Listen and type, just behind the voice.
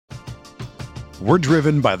We're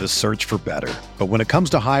driven by the search for better. But when it comes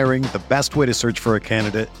to hiring, the best way to search for a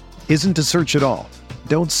candidate isn't to search at all.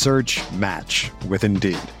 Don't search, match with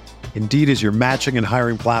Indeed. Indeed is your matching and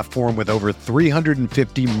hiring platform with over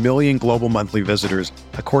 350 million global monthly visitors,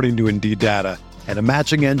 according to Indeed data, and a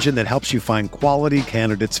matching engine that helps you find quality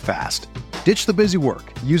candidates fast. Ditch the busy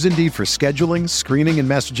work. Use Indeed for scheduling, screening, and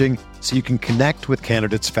messaging so you can connect with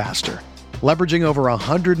candidates faster. Leveraging over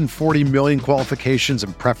 140 million qualifications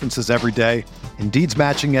and preferences every day, Indeed's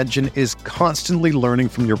matching engine is constantly learning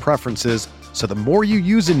from your preferences, so the more you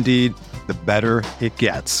use Indeed, the better it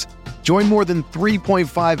gets. Join more than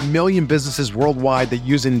 3.5 million businesses worldwide that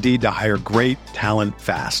use Indeed to hire great talent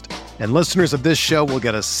fast. And listeners of this show will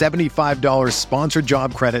get a $75 sponsored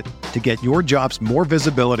job credit to get your jobs more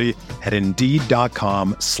visibility at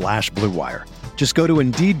Indeed.com/Blue Wire. Just go to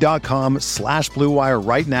Indeed.com/Blue Wire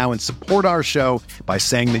right now and support our show by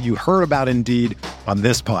saying that you heard about Indeed on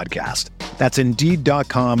this podcast. That's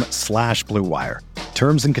Indeed.com/Blue Wire.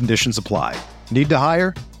 Terms and conditions apply. Need to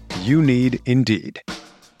hire? You need Indeed.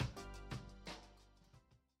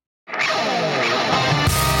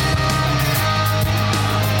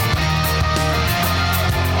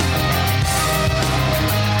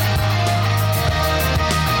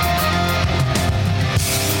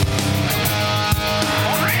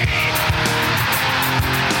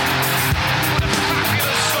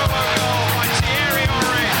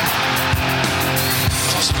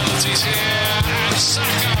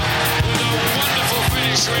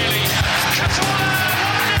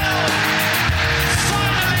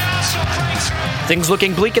 Things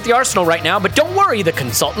looking bleak at the Arsenal right now, but don't worry, the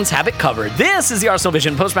consultants have it covered. This is the Arsenal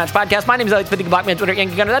Vision post-match podcast. My name is Alex Pithick, Blackman, Twitter,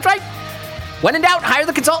 Yankee Gunner. That's right. When in doubt, hire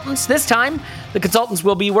the consultants. This time, the consultants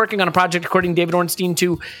will be working on a project, according to David Ornstein,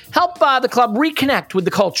 to help the club reconnect with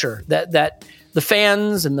the culture that the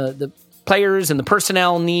fans and the players and the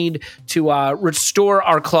personnel need to restore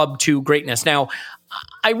our club to greatness. Now,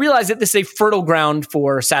 I realize that this is a fertile ground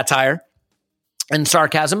for satire and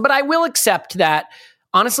sarcasm, but I will accept that,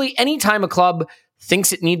 honestly, anytime a club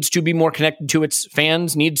thinks it needs to be more connected to its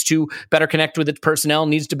fans, needs to better connect with its personnel,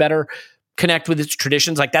 needs to better connect with its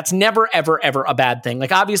traditions, like that's never, ever, ever a bad thing.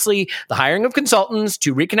 Like obviously the hiring of consultants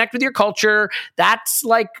to reconnect with your culture, that's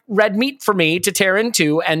like red meat for me to tear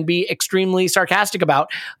into and be extremely sarcastic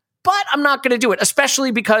about. But I'm not going to do it,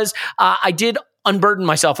 especially because I did unburden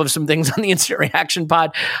myself of some things on the Instant Reaction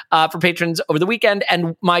pod for patrons over the weekend.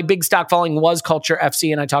 And my big stock following was Culture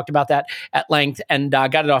FC. And I talked about that at length and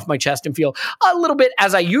got it off my chest and feel a little bit,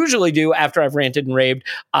 as I usually do after I've ranted and raved,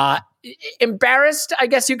 embarrassed, I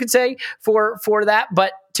guess you could say, for that.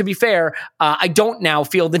 But to be fair, I don't now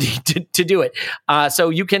feel the need to do it. So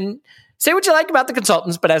you can say what you like about the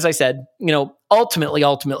consultants. But as I said, ultimately,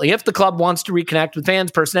 if the club wants to reconnect with fans,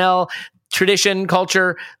 personnel, tradition,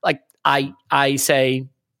 culture, like I say,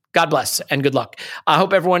 God bless and good luck. I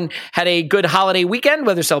hope everyone had a good holiday weekend,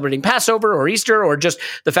 whether celebrating Passover or Easter or just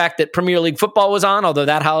the fact that Premier League football was on, although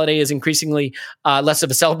that holiday is increasingly less of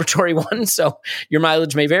a celebratory one, so your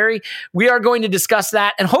mileage may vary. We are going to discuss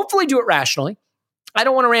that and hopefully do it rationally. I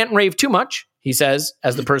don't want to rant and rave too much, he says,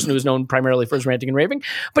 as the person who is known primarily for his ranting and raving.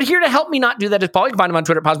 But here to help me not do that is Paul. You can find him on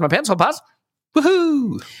Twitter at Pause My Pants. Hello, Pause.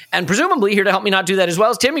 Woohoo! And presumably here to help me not do that as well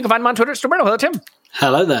as Tim. You can find him on Twitter at Storberto. Hello, Tim.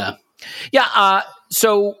 Hello there. Yeah,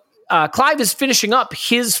 so Clive is finishing up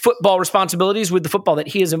his football responsibilities with the football that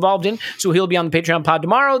he is involved in. So he'll be on the Patreon pod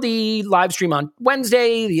tomorrow, the live stream on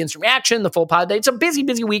Wednesday, the instant reaction, the full pod day. It's a busy,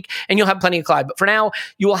 busy week, and you'll have plenty of Clive. But for now,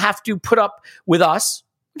 you will have to put up with us,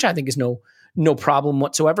 which I think is no problem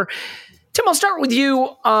whatsoever. Tim, I'll start with you.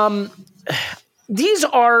 These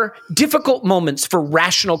are difficult moments for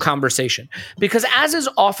rational conversation because, as is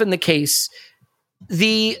often the case,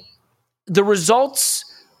 the results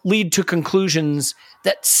lead to conclusions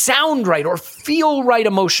that sound right or feel right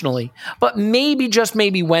emotionally, but maybe just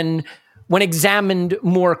maybe when examined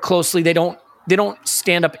more closely, they don't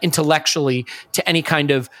stand up intellectually to any kind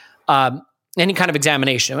of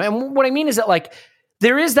examination. And what I mean is that, like,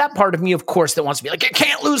 there is that part of me, of course, that wants to be like, you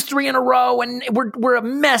can't lose 3 in a row, and we're a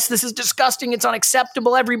mess. This is disgusting. It's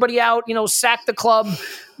unacceptable. Everybody out. Sack the club.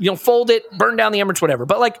 Fold it. Burn down the Emirates. Whatever.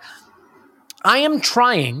 But like, I am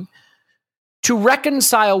trying to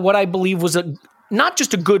reconcile what I believe was not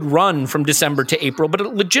just a good run from December to April, but a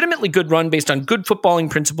legitimately good run based on good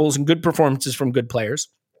footballing principles and good performances from good players,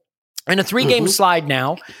 and a 3-game slide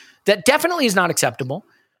now that definitely is not acceptable.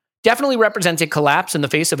 Definitely represents a collapse in the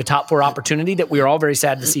face of a top 4 opportunity that we are all very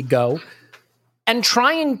sad to see go, and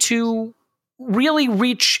trying to really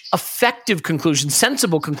reach effective conclusions,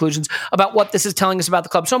 sensible conclusions about what this is telling us about the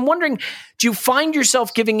club. So I'm wondering, do you find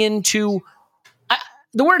yourself giving in to,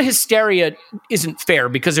 the word hysteria isn't fair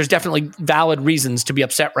because there's definitely valid reasons to be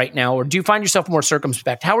upset right now. Or do you find yourself more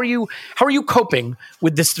circumspect? How are you coping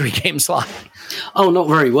with this 3-game slot? Oh, not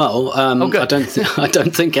very well. Good. I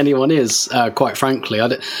don't think anyone is. Quite frankly, I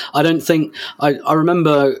don't think. I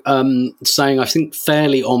remember saying, I think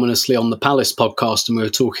fairly ominously on the Palace podcast, and we were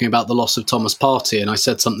talking about the loss of Thomas Partey, and I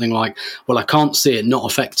said something like, "Well, I can't see it not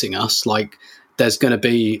affecting us. Like, there's going to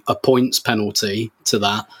be a points penalty to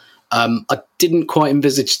that." I didn't quite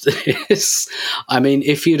envisage this. I mean,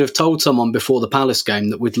 if you'd have told someone before the Palace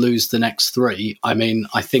game that we'd lose the next 3, I mean,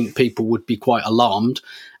 I think people would be quite alarmed.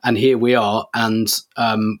 And here we are. And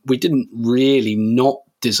we didn't really not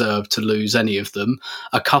deserve to lose any of them.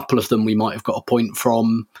 A couple of them we might have got a point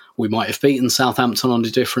from. We might have beaten Southampton on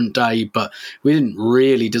a different day, but we didn't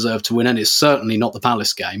really deserve to win, and it's certainly not the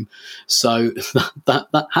Palace game. So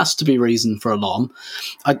that has to be reason for alarm.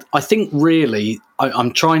 I think really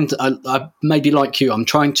I'm trying to, I maybe like you, I'm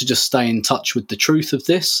trying to just stay in touch with the truth of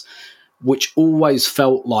this, which always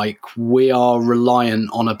felt like we are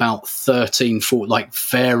reliant on about 13, 14, like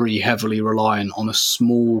very heavily reliant on a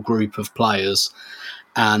small group of players.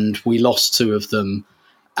 And we lost 2 of them,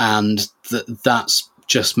 and that's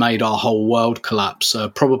just made our whole world collapse,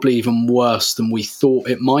 probably even worse than we thought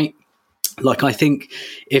it might. Like, I think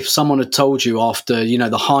if someone had told you after,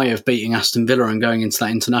 the high of beating Aston Villa and going into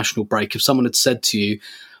that international break, if someone had said to you,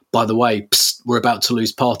 by the way, we're about to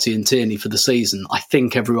lose Partey and Tierney for the season, I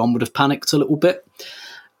think everyone would have panicked a little bit.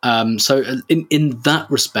 So in that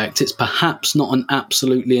respect, it's perhaps not an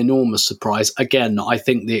absolutely enormous surprise. Again, I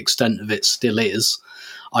think the extent of it still is.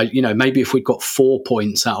 Maybe if we'd got 4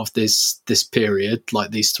 points out of this period,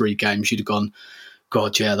 like these 3 games, you'd have gone,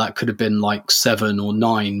 God, yeah, that could have been like 7 or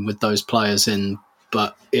 9 with those players in.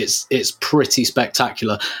 But it's pretty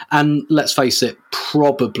spectacular. And let's face it,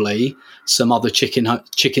 probably some other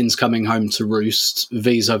chickens coming home to roost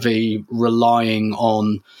vis-a-vis relying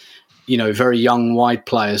on, very young wide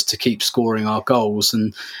players to keep scoring our goals.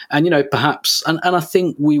 And perhaps, and I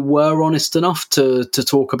think we were honest enough to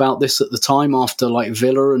talk about this at the time after like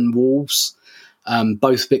Villa and Wolves,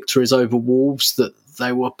 both victories over Wolves, that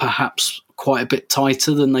they were perhaps quite a bit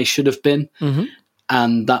tighter than they should have been. Mm-hmm.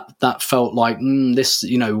 And that felt like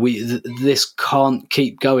this can't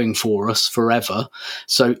keep going for us forever.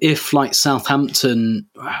 So if like Southampton,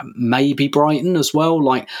 maybe Brighton as well,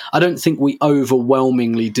 like I don't think we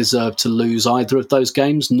overwhelmingly deserve to lose either of those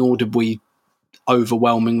games, nor did we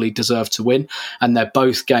overwhelmingly deserve to win. And they're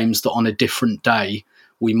both games that on a different day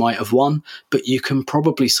we might have won. But you can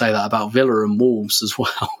probably say that about Villa and Wolves as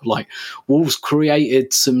well. Like Wolves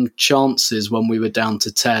created some chances when we were down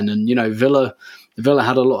to 10, and Villa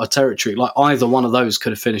had a lot of territory. Like either one of those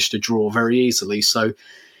could have finished a draw very easily. So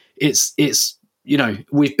it's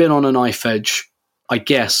we've been on a knife edge, I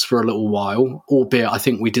guess, for a little while, albeit I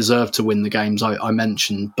think we deserve to win the games I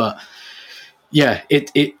mentioned. But yeah,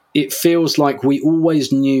 it feels like we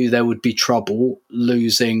always knew there would be trouble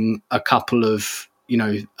losing a couple of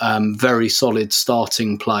very solid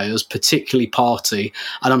starting players, particularly Partey.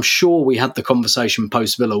 And I'm sure we had the conversation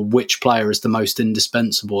post-Villa, which player is the most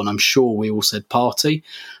indispensable, and I'm sure we all said Partey.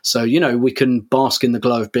 So, we can bask in the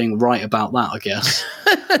glow of being right about that, I guess.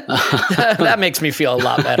 That makes me feel a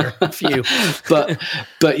lot better. Phew.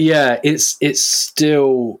 But yeah, it's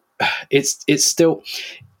still...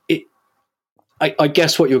 I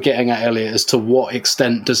guess what you're getting at, Elliot, as to what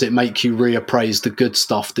extent does it make you reappraise the good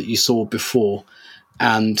stuff that you saw before?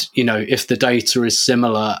 And, if the data is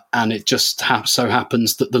similar and it just so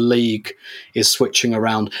happens that the league is switching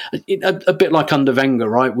around, a bit like under Wenger,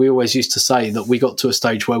 right? We always used to say that we got to a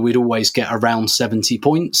stage where we'd always get around 70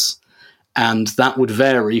 points. And that would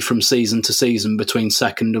vary from season to season between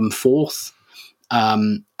 2nd and 4th.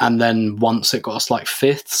 And then once it got us like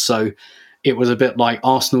 5th. So it was a bit like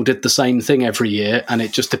Arsenal did the same thing every year, and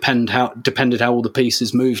it just depended how all the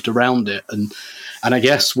pieces moved around it. And I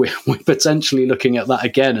guess we're potentially looking at that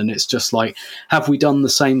again, and it's just like, have we done the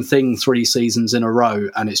same thing 3 seasons in a row,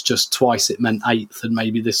 and it's just twice it meant 8th, and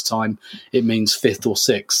maybe this time it means 5th or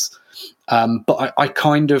 6th. But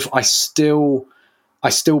I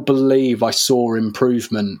still believe I saw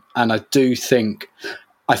improvement, and I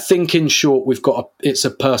think in short, it's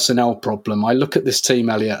a personnel problem. I look at this team,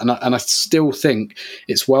 Elliot, and I still think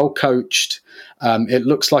it's well coached. It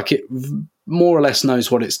looks like it more or less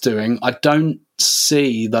knows what it's doing. I don't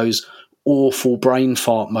see those awful brain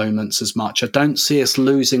fart moments as much. I don't see us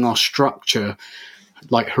losing our structure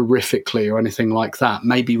like horrifically or anything like that.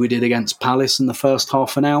 Maybe we did against Palace in the first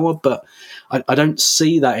half an hour, but I don't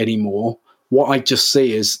see that anymore. What I just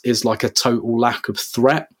see is like a total lack of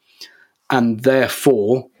threat. And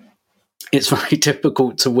therefore, it's very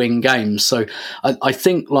difficult to win games. So I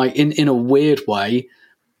think, like, in a weird way,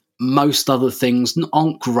 most other things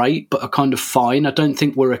aren't great, but are kind of fine. I don't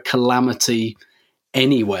think we're a calamity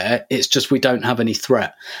anywhere. It's just we don't have any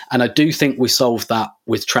threat. And I do think we solved that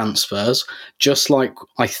with transfers, just like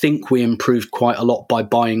I think we improved quite a lot by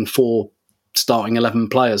buying 4 starting 11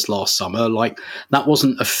 players last summer. Like, that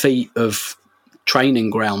wasn't a feat of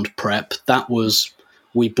training ground prep. That was,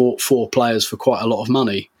 we bought 4 players for quite a lot of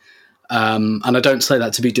money. And I don't say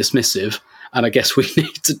that to be dismissive. And I guess we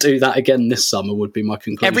need to do that again this summer would be my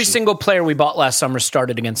conclusion. Every single player we bought last summer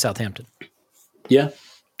started against Southampton. Yeah.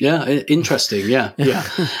 Yeah. Interesting. Yeah. Yeah.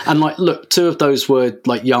 And like, look, 2 of those were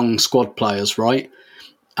like young squad players, right?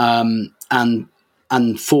 And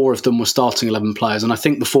 4 of them were starting 11 players. And I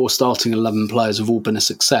think the 4 starting 11 players have all been a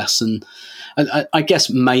success. And I guess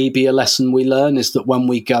maybe a lesson we learn is that when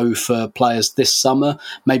we go for players this summer,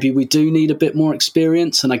 maybe we do need a bit more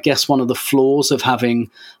experience. And I guess one of the flaws of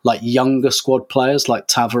having like younger squad players like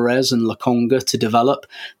Tavares and Lokonga to develop,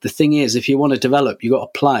 the thing is, if you want to develop, you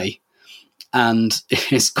got to play. And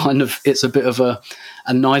it's a bit of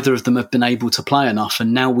and neither of them have been able to play enough.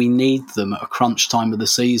 And now we need them at a crunch time of the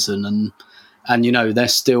season. And you know, they're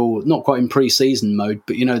still not quite in pre-season mode,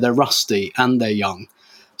 but you know, they're rusty and they're young.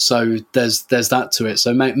 So there's that to it.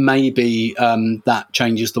 So maybe that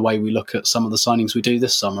changes the way we look at some of the signings we do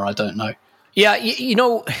this summer. I don't know. Yeah, you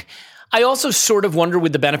know, I also sort of wonder,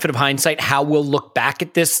 with the benefit of hindsight, how we'll look back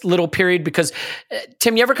at this little period. Because,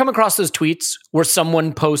 Tim, you ever come across those tweets where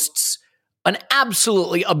someone posts an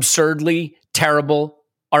absolutely absurdly terrible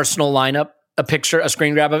Arsenal lineup? A picture, a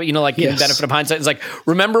screen grab of it, you know, like in benefit of hindsight. It's like,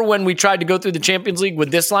 remember when we tried to go through the Champions League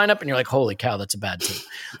with this lineup? And you're like, holy cow, that's a bad team.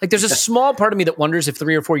 Like, there's a small part of me that wonders if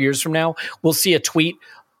 3 or 4 years from now, we'll see a tweet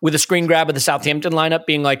with a screen grab of the Southampton lineup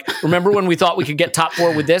being like, remember when we thought we could get top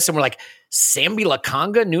 4 with this? And we're like, Sambi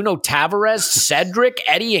Lokonga, Nuno Tavares, Cedric,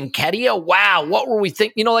 Eddie Nketiah. Wow, what were we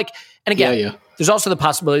thinking? You know, like, and again, there's also the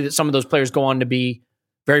possibility that some of those players go on to be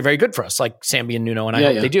very, very good for us, like Sambi and Nuno, and I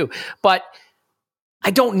hope they do. But I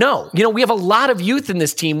don't know. You know, we have a lot of youth in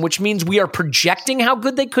this team, which means we are projecting how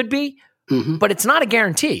good they could be, but it's not a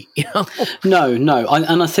guarantee. You know? No.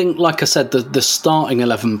 And I think, like I said, the starting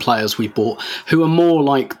 11 players we bought, who are more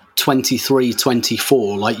like 23,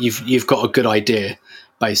 24, like you've got a good idea,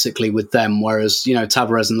 basically, with them, whereas, you know,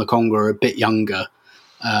 Tavares and Lokonga are a bit younger.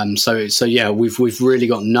 So yeah, we've really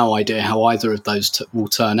got no idea how either of those will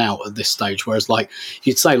turn out at this stage. Whereas, like,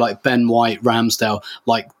 you'd say, like Ben White, Ramsdale,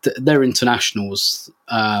 like they're internationals.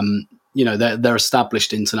 You know, they're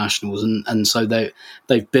established internationals, and so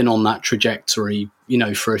they've been on that trajectory, you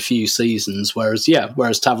know, for a few seasons. Whereas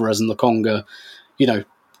Tavares and Lokonga, you know,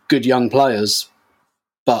 good young players,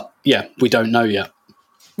 but yeah, we don't know yet.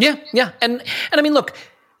 Yeah, and I mean, look.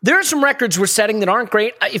 There are some records we're setting that aren't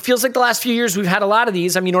great. It feels like the last few years we've had a lot of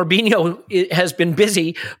these. I mean, Orbinho has been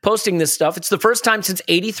busy posting this stuff. It's the first time since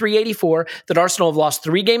 83-84 that Arsenal have lost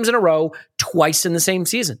 3 games in a row, twice in the same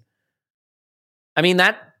season. I mean,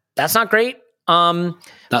 that's not great.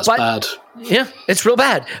 That's bad. Yeah, it's real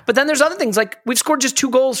bad. But then there's other things, like we've scored just 2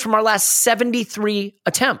 goals from our last 73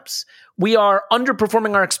 attempts. We are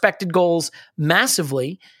underperforming our expected goals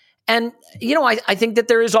massively. And, you know, I think that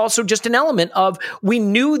there is also just an element of, we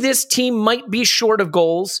knew this team might be short of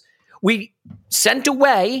goals. We sent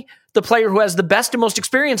away the player who has the best and most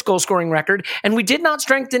experienced goal scoring record, and we did not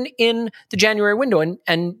strengthen in the January window.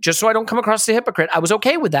 And just so I don't come across as a hypocrite, I was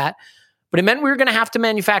okay with that, but it meant we were going to have to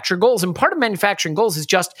manufacture goals. And part of manufacturing goals is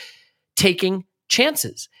just taking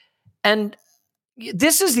chances. And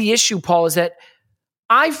this is the issue, Paul, is that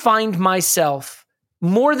I find myself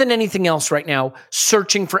more than anything else right now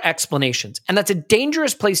searching for explanations. And that's a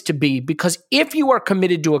dangerous place to be, because if you are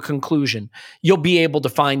committed to a conclusion, you'll be able to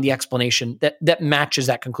find the explanation that matches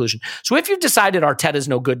that conclusion. So if you've decided Arteta's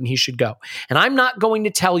no good and he should go, and I'm not going to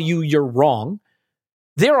tell you you're wrong,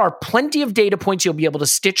 there are plenty of data points you'll be able to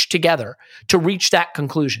stitch together to reach that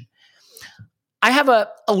conclusion. I have a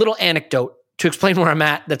little anecdote to explain where I'm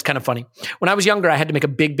at that's kind of funny. When I was younger, I had to make a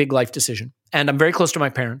big life decision. And I'm very close to my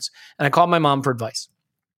parents. And I called my mom for advice.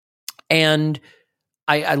 And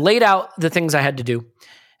I laid out the things I had to do.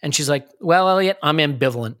 And she's like, well, Elliot, I'm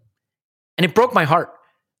ambivalent. And it broke my heart,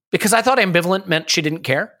 because I thought ambivalent meant she didn't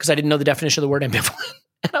care, because I didn't know the definition of the word ambivalent.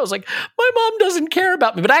 And I was like, my mom doesn't care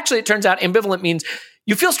about me. But actually, it turns out ambivalent means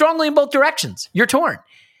you feel strongly in both directions. You're torn.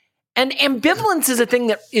 And ambivalence is a thing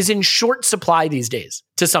that is in short supply these days,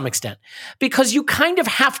 to some extent, because you kind of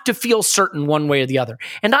have to feel certain one way or the other.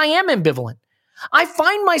 And I am ambivalent. I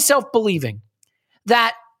find myself believing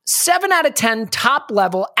that 7 out of 10 top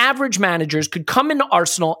level average managers could come into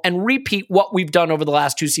Arsenal and repeat what we've done over the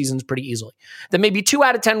last 2 seasons pretty easily. That maybe 2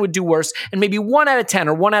 out of 10 would do worse, and maybe 1 out of 10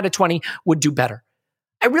 or 1 out of 20 would do better.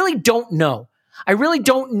 I really don't know. I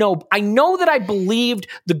know that I believed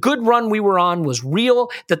the good run we were on was real,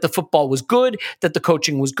 that the football was good, that the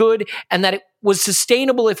coaching was good, and that it was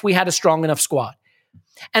sustainable if we had a strong enough squad.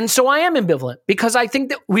 And so I am ambivalent because I think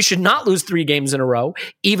that we should not lose 3 games in a row,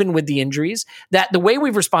 even with the injuries, that the way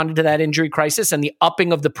we've responded to that injury crisis and the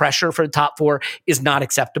upping of the pressure for the top 4 is not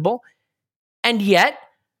acceptable. And yet,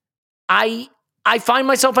 I find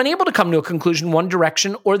myself unable to come to a conclusion one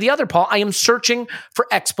direction or the other, Paul. I am searching for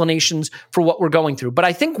explanations for what we're going through. But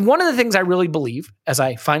I think one of the things I really believe, as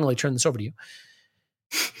I finally turn this over to you,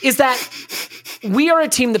 is that we are a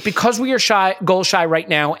team that, because we are goal shy right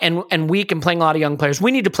now and weak and playing a lot of young players,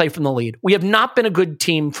 we need to play from the lead. We have not been a good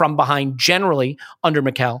team from behind generally under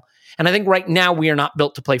Mikel. And I think right now we are not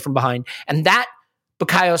built to play from behind. And that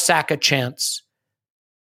Bukayo Saka chance,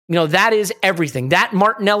 that is everything. That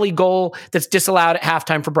Martinelli goal that's disallowed at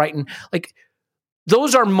halftime for Brighton, like,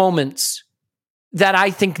 those are moments that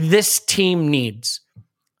I think this team needs.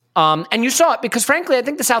 And you saw it because, frankly, I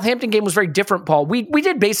think the Southampton game was very different, Paul. We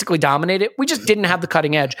did basically dominate it. We just didn't have the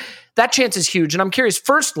cutting edge. That chance is huge. And I'm curious,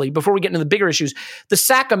 firstly, before we get into the bigger issues, the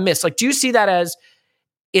Saka miss, like, do you see that as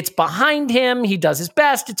it's behind him, he does his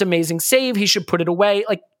best, it's amazing save, he should put it away?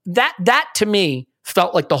 Like, that to me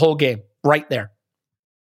felt like the whole game right there.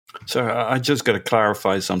 So I just got to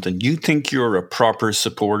clarify something. You think you're a proper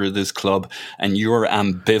supporter of this club and you're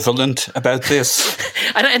ambivalent about this?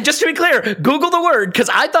 and just to be clear, Google the word, because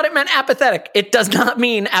I thought it meant apathetic. It does not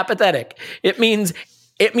mean apathetic. It means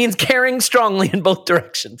caring strongly in both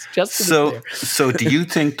directions. Just to be clear. So do you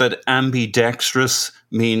think that ambidextrous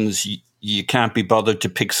means you can't be bothered to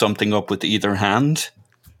pick something up with either hand?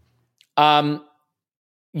 I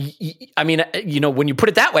mean, when you put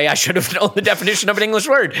it that way, I should have known the definition of an English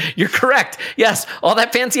word. You're correct. Yes, all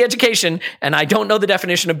that fancy education, and I don't know the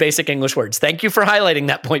definition of basic English words. Thank you for highlighting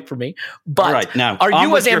that point for me. But right, now, are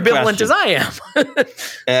you as ambivalent as I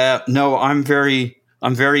am? No, I'm very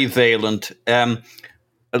valent.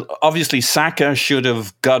 Obviously, Saka should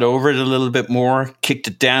have got over it a little bit more, kicked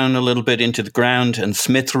it down a little bit into the ground, and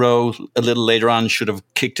Smith Rowe a little later on should have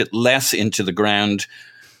kicked it less into the ground,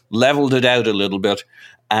 leveled it out a little bit.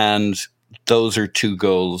 And those are 2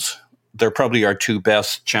 goals. They're probably our 2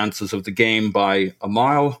 best chances of the game by a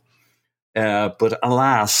mile. But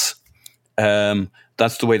alas,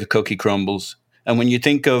 that's the way the cookie crumbles. And when you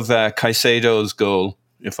think of Caicedo's goal,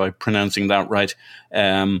 if I'm pronouncing that right,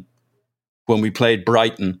 when we played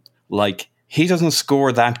Brighton, like, he doesn't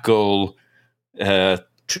score that goal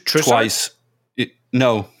twice.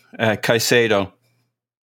 No, Caicedo.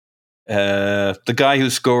 The guy who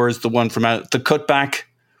scores the one from the cutback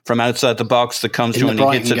from outside the box that comes through and he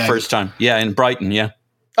hits it first time. Yeah, in Brighton, yeah.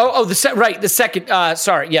 The second.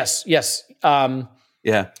 Sorry, yes.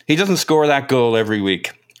 Yeah, he doesn't score that goal every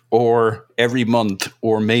week or every month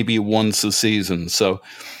or maybe once a season. So,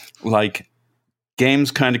 like, games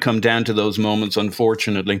kind of come down to those moments,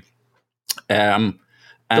 unfortunately. Mwepu,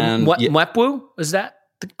 is that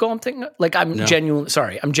the goal I'm thinking of? Like, I'm genuinely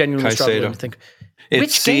struggling to think.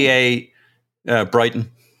 It's CA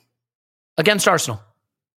Brighton. Against Arsenal.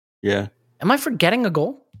 Yeah. Am I forgetting a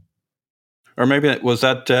goal? Or maybe was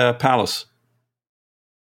that Palace?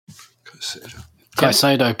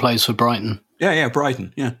 Caicedo plays for Brighton. Yeah,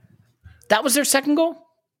 Brighton, yeah. That was their second goal?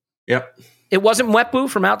 Yep. It wasn't Mwepu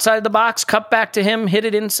from outside the box, cut back to him, hit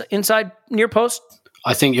it inside near post?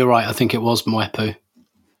 I think you're right. I think it was Mwepu.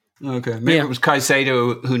 Okay, maybe it was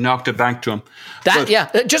Caicedo who knocked it back to him.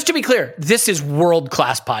 Just to be clear, this is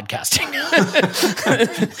world-class podcasting.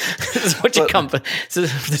 This is what this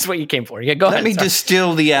is what you came for. Yeah, go ahead. Let me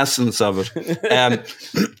distill the essence of it,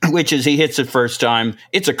 which is he hits it first time.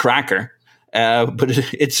 It's a cracker, but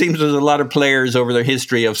it seems there's a lot of players over their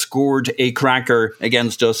history have scored a cracker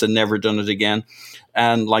against us and never done it again.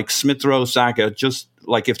 And like Smith Rowe, Saka, just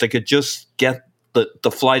like if they could just get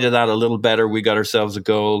the flight of that a little better, we got ourselves a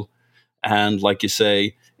goal. And like you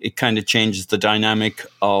say, it kind of changes the dynamic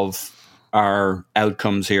of our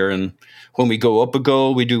outcomes here. And when we go up a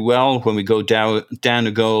goal, we do well. When we go down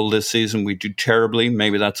a goal this season, we do terribly.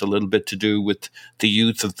 Maybe that's a little bit to do with the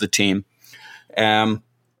youth of the team. But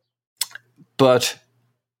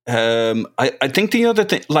I think the other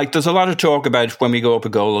thing, like, there's a lot of talk about when we go up a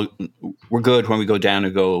goal, we're good. When we go down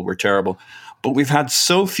a goal, we're terrible. But we've had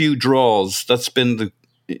so few draws. That's been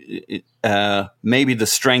maybe the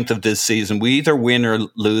strength of this season. We either win or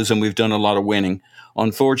lose, and we've done a lot of winning.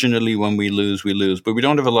 Unfortunately, when we lose, we lose. But we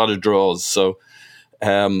don't have a lot of draws. So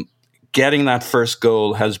getting that first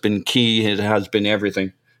goal has been key. It has been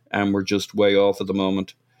everything. And we're just way off at the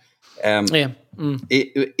moment.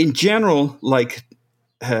 In general, like,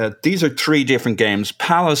 these are three different games.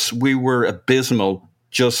 Palace, we were abysmal,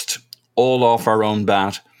 just all off our own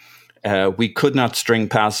bat. We could not string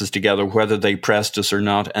passes together, whether they pressed us or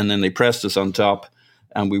not, and then they pressed us on top,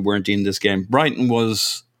 and we weren't in this game. Brighton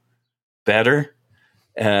was better,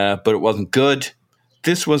 but it wasn't good.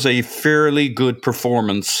 This was a fairly good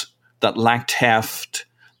performance that lacked heft,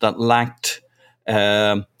 that lacked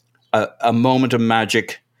a moment of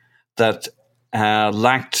magic, that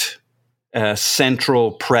lacked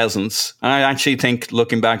central presence. And I actually think,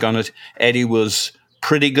 looking back on it, Eddie was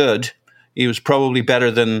pretty good. He was probably better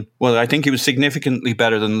than, well, I think he was significantly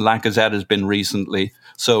better than Lacazette has been recently.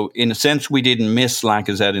 So in a sense, we didn't miss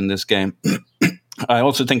Lacazette in this game. I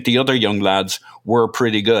also think the other young lads were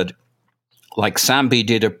pretty good. Like Sambi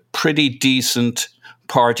did a pretty decent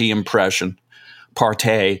party impression.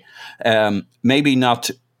 Partey. Maybe not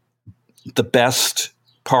the best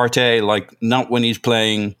Partey, like not when he's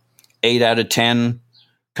playing 8 out of 10,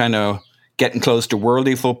 kind of getting close to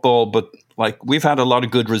worldly football, but like we've had a lot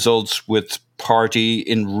of good results with Partey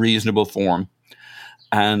in reasonable form.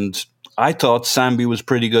 And I thought Sambi was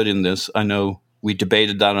pretty good in this. I know we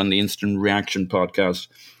debated that on the Instant Reaction podcast,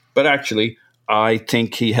 but actually I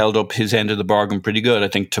think he held up his end of the bargain pretty good. I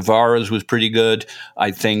think Tavares was pretty good. I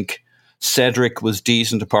think Cedric was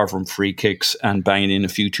decent apart from free kicks and banging in a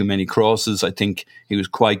few too many crosses. I think he was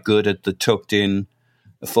quite good at the tucked in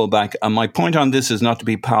fullback. And my point on this is not to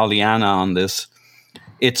be Pollyanna on this.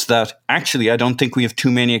 It's that actually I don't think we have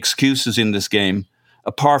too many excuses in this game,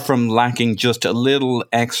 apart from lacking just a little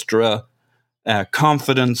extra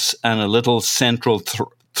confidence and a little central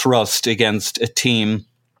thrust against a team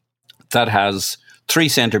that has 3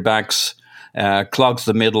 centre-backs, clogs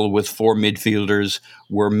the middle with 4 midfielders.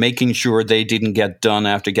 We're making sure they didn't get done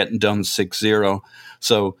after getting done 6-0.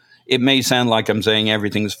 So it may sound like I'm saying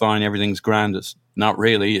everything's fine, everything's grand. It's not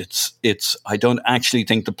really. It's. I don't actually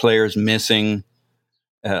think the players missing,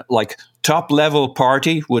 like top-level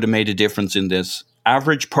Partey would have made a difference in this.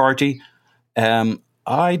 Average Partey,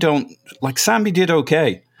 I don't, like Sambi did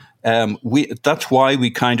okay. That's why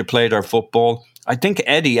we kind of played our football. I think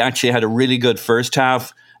Eddie actually had a really good first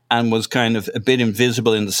half and was kind of a bit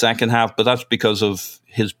invisible in the second half, but that's because of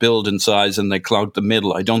his build and size and they clogged the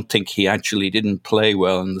middle. I don't think he actually didn't play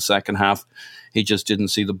well in the second half. He just didn't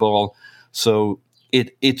see the ball. So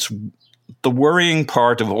it's the worrying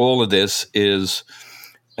part of all of this is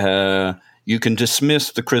you can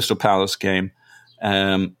dismiss the Crystal Palace game.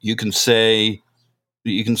 You can say,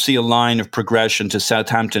 you can see a line of progression to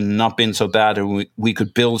Southampton not being so bad, and we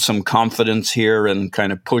could build some confidence here and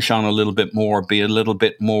kind of push on a little bit more, be a little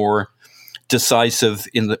bit more decisive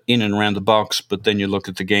in and around the box. But then you look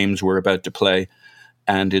at the games we're about to play,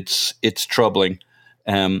 and it's troubling.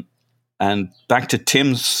 And back to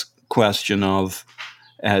Tim's question of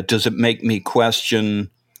does it make me question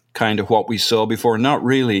kind of what we saw before? Not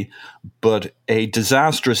really, but a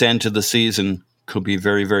disastrous end to the season could be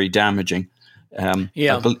very, very damaging.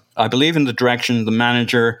 I believe in the direction of the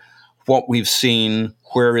manager, what we've seen,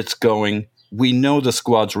 where it's going. We know the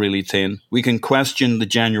squad's really thin. We can question the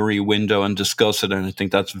January window and discuss it, and I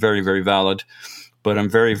think that's very, very valid. But I'm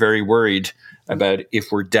very, very worried about if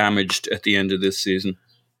we're damaged at the end of this season.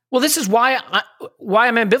 Well, this is why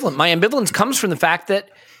I'm ambivalent. My ambivalence comes from the fact that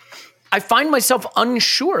I find myself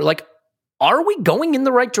unsure. Like, are we going in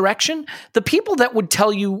the right direction? The people that would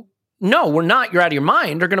tell you, no, we're not, you're out of your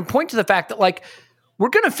mind, are going to point to the fact that, like, we're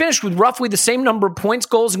going to finish with roughly the same number of points,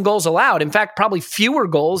 goals, and goals allowed. In fact, probably fewer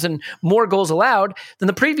goals and more goals allowed than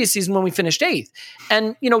the previous season when we finished 8th.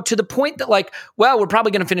 And, you know, to the point that, like, well, we're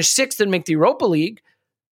probably going to finish 6th and make the Europa League.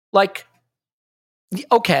 Like,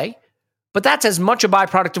 okay. But that's as much a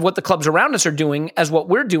byproduct of what the clubs around us are doing as what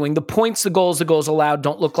we're doing. The points, the goals allowed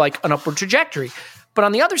don't look like an upward trajectory. But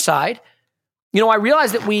on the other side, you know, I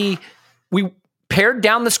realized that we pared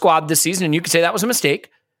down the squad this season, and you could say that was a mistake.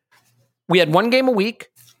 We had 1 game a week.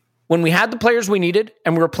 When we had the players we needed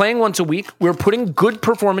and we were playing once a week, we were putting good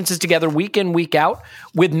performances together week in, week out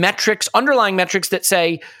with metrics, underlying metrics that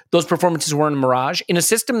say those performances weren't a mirage in a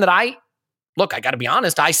system that I got to be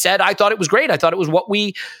honest. I said I thought it was great. I thought it was what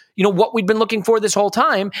we'd been looking for this whole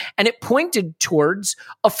time. And it pointed towards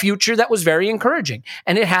a future that was very encouraging.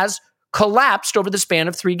 And it has collapsed over the span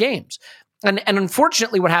of 3 games. And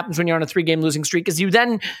unfortunately, what happens when you're on a 3-game losing streak is you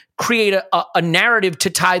then create a narrative to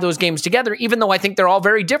tie those games together, even though I think they're all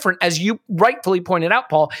very different, as you rightfully pointed out,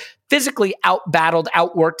 Paul. Physically out-battled,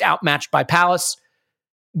 outworked, outmatched by Palace,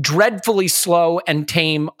 dreadfully slow and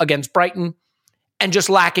tame against Brighton, and just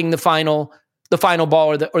lacking the final the final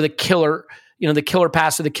ball or the killer, the killer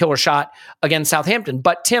pass or the killer shot against Southampton.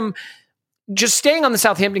 But Tim, just staying on the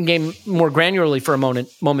Southampton game more granularly for a moment,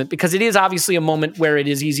 because it is obviously a moment where it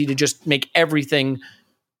is easy to just make everything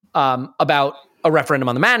about a referendum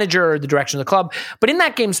on the manager or the direction of the club. But in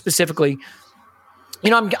that game specifically,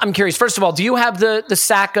 I'm curious. First of all, do you have the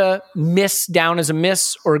Saka miss down as a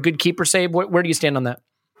miss or a good keeper save? Where do you stand on that?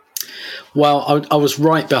 Well, I was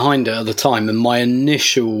right behind it at the time, and my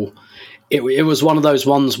initial... It was one of those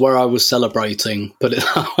ones where I was celebrating, but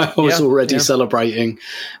I was already celebrating,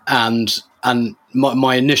 and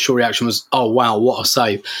my initial reaction was, oh, wow, what a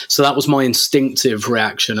save. So that was my instinctive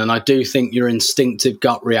reaction, and I do think your instinctive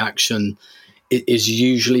gut reaction is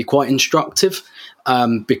usually quite instructive,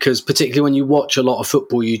 because particularly when you watch a lot of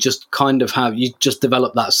football, you just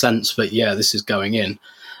develop that sense that, this is going in.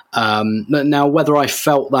 Now, whether I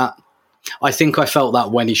felt that, I think I felt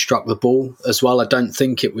that when he struck the ball as well. I don't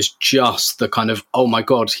think it was just the kind of, oh my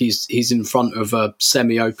God, he's in front of a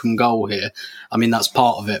semi-open goal here. I mean, that's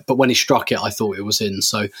part of it. But when he struck it, I thought it was in.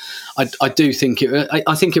 So I do think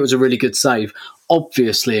I think it was a really good save.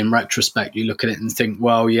 Obviously, in retrospect, you look at it and think,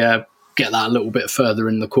 well, yeah, get that a little bit further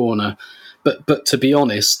in the corner. But to be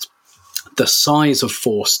honest, the size of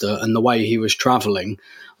Forster and the way he was travelling,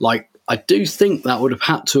 I do think that would have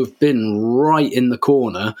had to have been right in the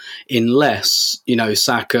corner unless,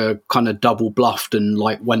 Saka kind of double bluffed and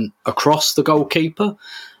went across the goalkeeper.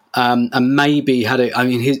 And maybe had it, I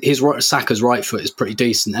mean, his Saka's right foot is pretty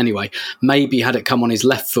decent anyway. Maybe had it come on his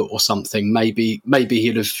left foot or something, maybe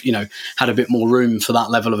he'd have, had a bit more room for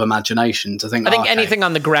that level of imagination to think. I think anything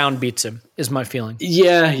on the ground beats him, is my feeling.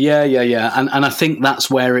 Yeah. And I think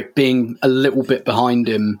that's where it being a little bit behind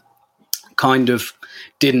him kind of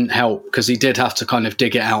didn't help, because he did have to kind of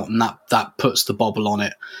dig it out, and that puts the bobble on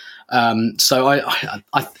it. So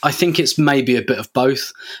I think it's maybe a bit of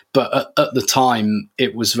both, but at the time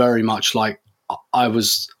it was very much like I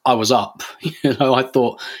was up.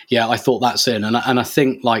 I thought that's in, and I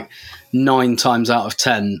think 9 times out of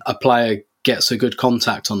 10 a player gets a good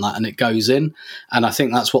contact on that and it goes in, and I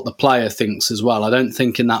think that's what the player thinks as well. I don't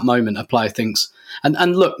think in that moment a player thinks,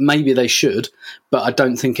 and look, maybe they should, but I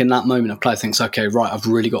don't think in that moment a player thinks, okay, right, I've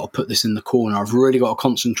really got to put this in the corner, I've really got to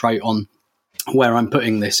concentrate on where I'm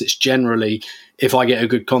putting this. It's generally, if I get a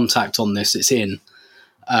good contact on this, it's in.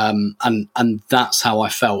 And that's how I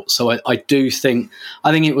felt. So I do think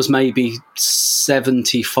it was maybe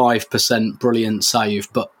 75% brilliant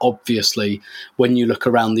save, but obviously when you look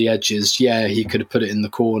around the edges, he could have put it in the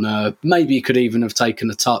corner. Maybe he could even have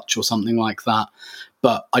taken a touch or something like that.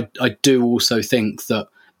 But I do also think that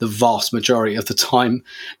the vast majority of the time,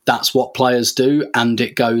 that's what players do, and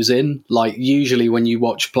it goes in. Usually when you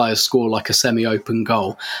watch players score a semi-open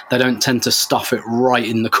goal, they don't tend to stuff it right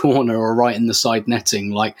in the corner or right in the side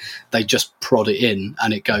netting. They just prod it in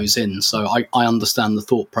and it goes in. So I understand the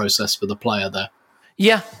thought process for the player there.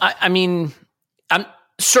 Yeah, I mean, I'm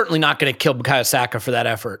certainly not going to kill Bukayo Saka for that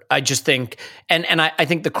effort. I just think, and I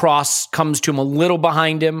think the cross comes to him a little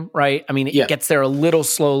behind him, right? I mean, it gets there a little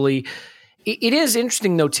slowly. It is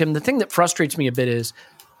interesting, though, Tim. The thing that frustrates me a bit is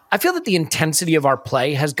I feel that the intensity of our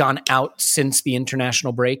play has gone out since the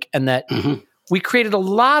international break, and that we created a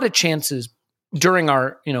lot of chances during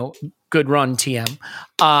our, good run, TM,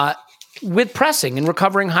 with pressing and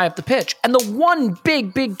recovering high up the pitch. And the one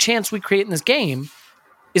big chance we create in this game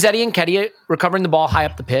is Eddie Nketiah recovering the ball high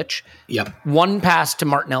up the pitch. Yep. One pass to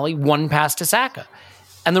Martinelli, one pass to Saka.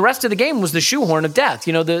 And the rest of the game was the shoehorn of death.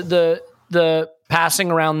 The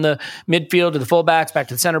passing around the midfield to the fullbacks, back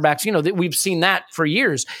to the center backs. We've seen that for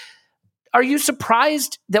years. Are you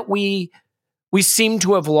surprised that we seem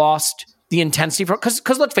to have lost the intensity? Because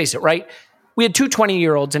let's face it, right? We had two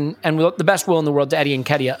 20-year-olds and the best will in the world to Eddie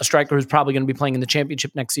Nketiah, a striker who's probably going to be playing in the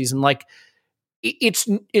championship next season.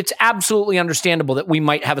 It's absolutely understandable that we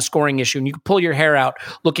might have a scoring issue, and you can pull your hair out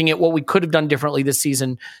looking at what we could have done differently this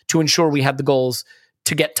season to ensure we had the goals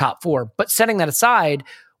to get top 4. But setting that aside,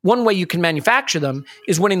 one way you can manufacture them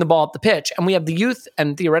is winning the ball up the pitch. And we have the youth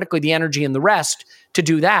and theoretically the energy and the rest to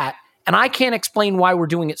do that. And I can't explain why we're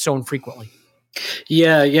doing it so infrequently.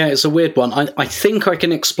 Yeah, it's a weird one. I think I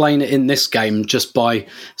can explain it in this game just by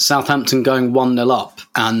Southampton going 1-0 up,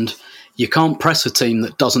 and you can't press a team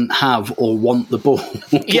that doesn't have or want the ball.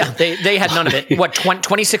 Yeah, they had none of it. What,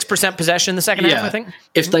 26% possession in the second half, I think?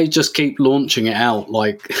 If they just keep launching it out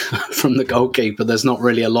from the goalkeeper, there's not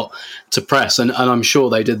really a lot to press. And I'm sure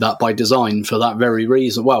they did that by design for that very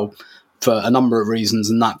reason. Well, for a number of reasons,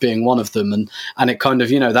 and that being one of them. And it kind of,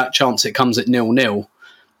 that chance it comes at 0-0.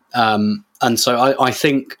 And so I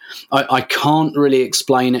think I can't really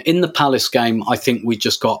explain it. In the Palace game, I think we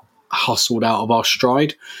just got hustled out of our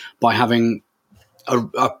stride by having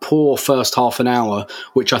a poor first half an hour,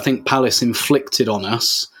 which I think Palace inflicted on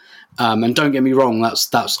us. And don't get me wrong,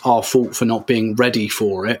 that's our fault for not being ready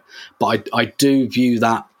for it. But I do view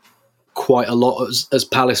that quite a lot as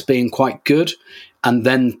Palace being quite good, and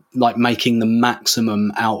then like making the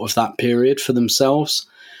maximum out of that period for themselves.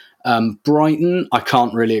 Brighton, I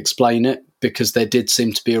can't really explain it, because there did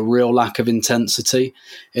seem to be a real lack of intensity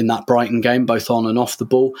in that Brighton game, both on and off the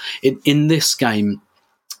ball. In this game,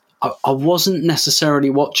 I wasn't necessarily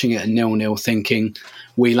watching it at 0-0 thinking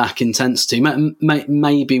we lack intensity.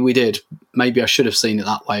 Maybe we did. Maybe I should have seen it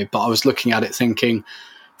that way. But I was looking at it thinking,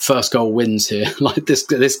 first goal wins here. Like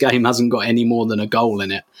this game hasn't got any more than a goal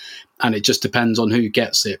in it. And it just depends on who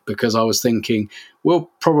gets it. Because I was thinking, we'll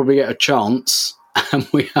probably get a chance, and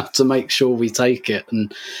we have to make sure we take it.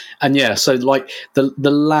 And yeah, so like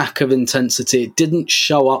the lack of intensity, it didn't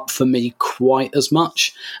show up for me quite as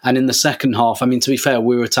much. And in the second half, I mean, to be fair,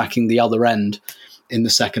 we were attacking the other end in the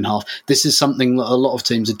second half. This is something that a lot of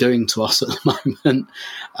teams are doing to us at the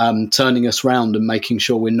moment, turning us round and making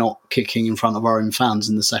sure we're not kicking in front of our own fans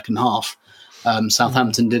in the second half.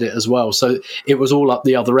 Southampton did it as well. So it was all up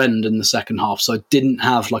the other end in the second half. So I didn't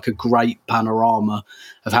have like a great panorama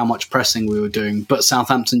of how much pressing we were doing, but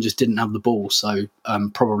Southampton just didn't have the ball. So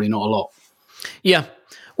probably not a lot. Yeah.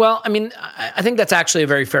 Well, I mean, I think that's actually a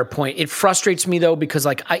very fair point. It frustrates me though, because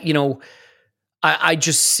like, I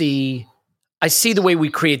just see the way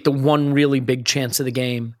we create the one really big chance of the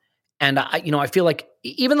game. And I feel like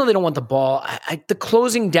even though they don't want the ball, the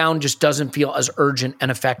closing down just doesn't feel as urgent and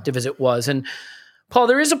effective as it was. And Paul,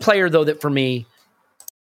 there is a player though that for me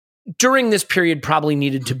during this period probably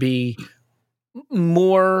needed to be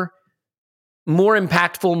more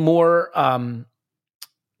impactful, more I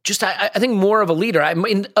think more of a leader. I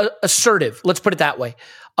mean, assertive. Let's put it that way,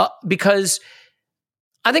 because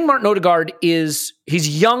I think Martin Odegaard he's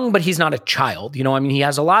young, but he's not a child. I mean, he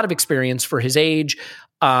has a lot of experience for his age.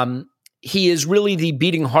 He is really the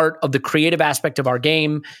beating heart of the creative aspect of our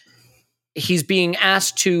game. He's being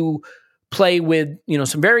asked to play with,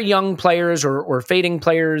 some very young players or fading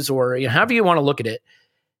players, or however you want to look at it.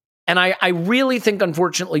 And I really think,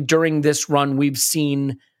 unfortunately, during this run, we've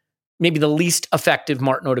seen maybe the least effective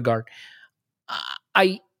Martin Odegaard.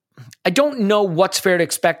 I don't know what's fair to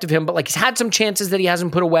expect of him, but like he's had some chances that he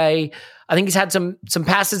hasn't put away. I think he's had some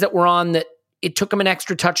passes that were on that it took him an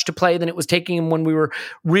extra touch to play than it was taking him when we were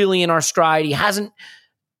really in our stride. He hasn't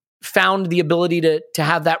found the ability to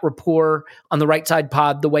have that rapport on the right side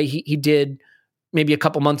pod the way he did maybe a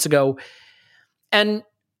couple months ago. And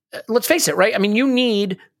let's face it, right? I mean, you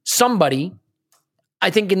need somebody,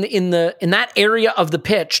 I think, in that area of the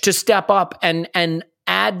pitch to step up and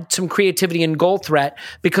add some creativity and goal threat,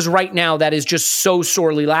 because right now that is just so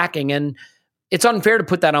sorely lacking. And it's unfair to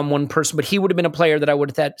put that on one person, but he would have been a player that I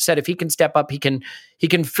would have said if he can step up, he can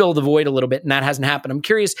fill the void a little bit, and that hasn't happened. I'm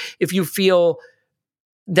curious if you feel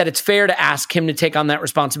that it's fair to ask him to take on that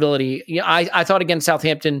responsibility. I thought against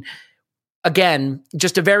Southampton, again,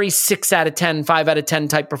 just a very 6 out of 10, 5 out of 10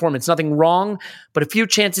 type performance. Nothing wrong, but a few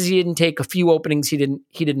chances he didn't take, a few openings he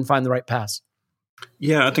didn't find the right pass.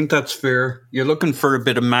 Yeah, I think that's fair. You're looking for a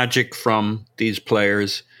bit of magic from these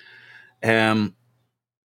players.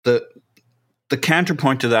 The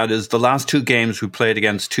counterpoint to that is the last two games we played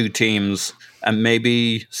against two teams, and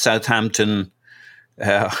maybe Southampton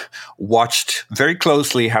watched very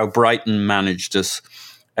closely how Brighton managed us,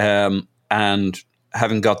 and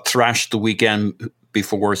having got thrashed the weekend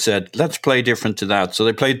before said, let's play different to that. So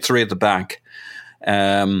they played three at the back,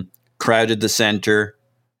 crowded the centre,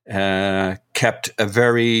 kept a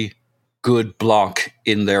very good block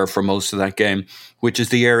in there for most of that game, which is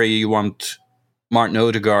the area you want Martin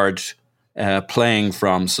Odegaard playing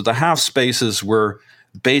from. So the half spaces were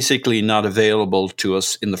basically not available to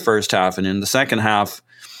us in the first half. And in the second half,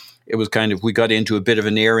 it was kind of, we got into a bit of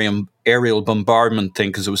an aerial bombardment thing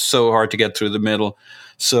because it was so hard to get through the middle.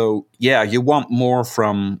 So yeah, you want more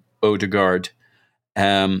from Odegaard.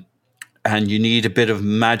 And you need a bit of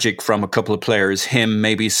magic from a couple of players, him,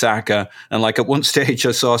 maybe Saka. And like at one stage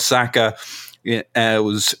I saw Saka, it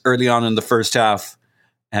was early on in the first half,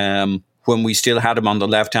 when we still had him on the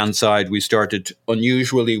left-hand side. We started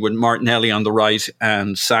unusually with Martinelli on the right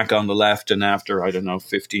and Saka on the left. And after,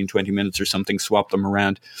 15, 20 minutes or something, swapped them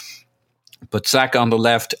around. But Saka on the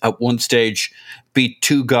left at one stage beat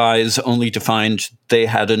two guys only to find they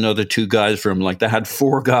had another two guys for him. Like they had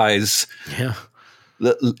four guys. Yeah. We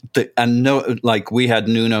had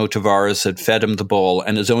Nuno Tavares had fed him the ball,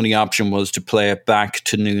 and his only option was to play it back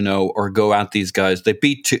to Nuno or go at these guys.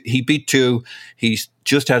 He beat two. He's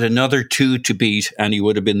just had another two to beat, and he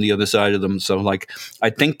would have been the other side of them. So, I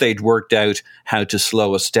think they'd worked out how to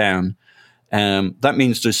slow us down. That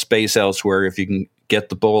means there's space elsewhere if you can get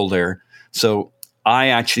the ball there. So I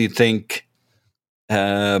actually think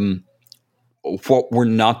what we're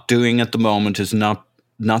not doing at the moment is not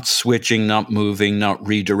switching, not moving, not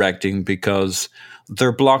redirecting, because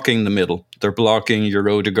they're blocking the middle. They're blocking your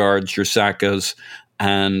Odegaards, your Sakas,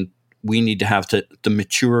 and we need to have the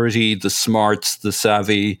maturity, the smarts, the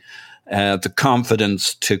savvy, the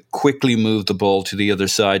confidence to quickly move the ball to the other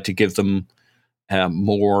side to give them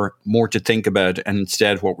more to think about. And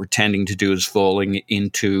instead, what we're tending to do is falling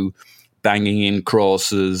into banging in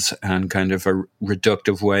crosses and kind of a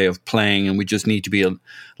reductive way of playing. And we just need to be a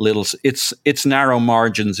little. It's narrow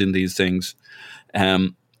margins in these things.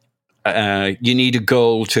 You need a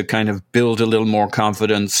goal to kind of build a little more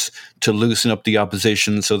confidence, to loosen up the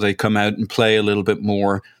opposition so they come out and play a little bit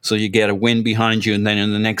more, so you get a win behind you, and then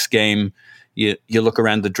in the next game you look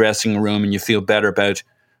around the dressing room and you feel better about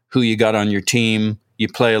who you got on your team. You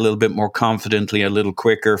play a little bit more confidently, a little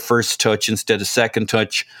quicker, first touch instead of second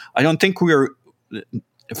touch.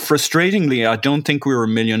 Frustratingly, I don't think we were a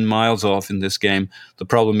million miles off in this game. The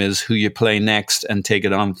problem is who you play next and take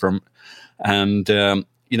it on from. And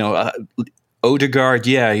Odegaard,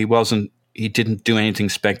 he didn't do anything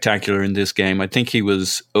spectacular in this game. I think he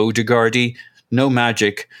was Odegaardy, no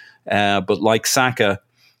magic, but like Saka,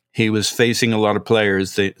 he was facing a lot of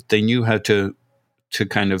players. They knew how to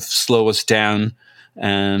kind of slow us down,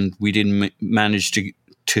 and we didn't manage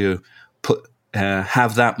to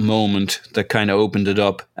have that moment that kind of opened it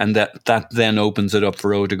up, and that then opens it up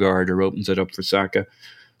for Odegaard or opens it up for Saka.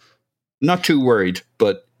 Not too worried,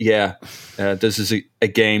 but yeah, this is a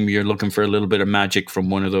game you're looking for a little bit of magic from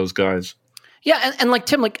one of those guys. Yeah, and like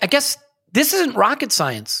Tim, I guess this isn't rocket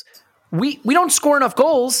science. We don't score enough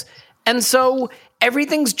goals, and so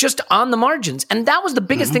everything's just on the margins. And that was the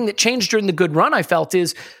biggest thing that changed during the good run, I felt,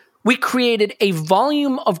 is we created a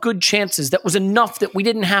volume of good chances that was enough that we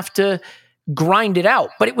didn't have to grind it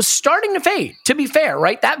out. But it was starting to fade, to be fair,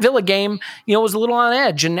 right? That Villa game, was a little on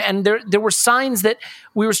edge, and there were signs that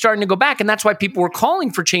we were starting to go back, and that's why people were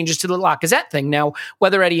calling for changes to the Lacazette thing. Now,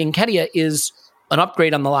 whether Eddie Nketiah is an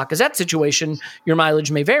upgrade on the Lacazette situation, your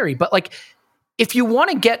mileage may vary. But like, if you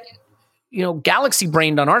want to get, galaxy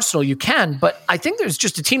brained on Arsenal, you can. But I think there's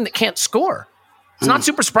just a team that can't score. It's not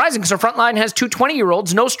super surprising because our front line has two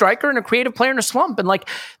 20-year-olds, no striker, and a creative player in a slump. And like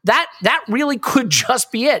that really could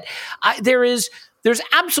just be it. There's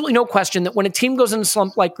absolutely no question that when a team goes in a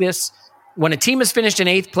slump like this, when a team has finished in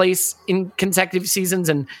 8th place in consecutive seasons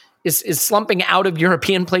and is slumping out of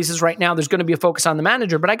European places right now, there's going to be a focus on the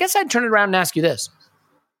manager. But I guess I'd turn it around and ask you this.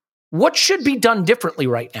 What should be done differently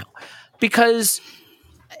right now? Because,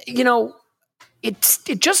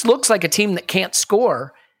 it just looks like a team that can't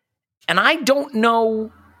score. And I don't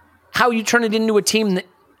know how you turn it into a team that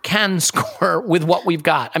can score with what we've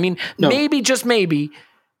got. I mean, maybe, just maybe,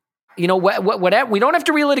 whatever. We don't have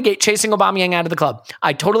to relitigate chasing Aubameyang out of the club.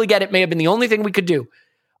 I totally get it. May have been the only thing we could do.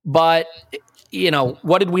 But,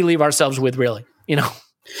 what did we leave ourselves with, really?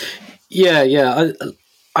 Yeah.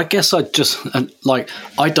 I guess I just,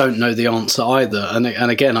 I don't know the answer either. And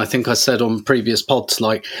again, I think I said on previous pods,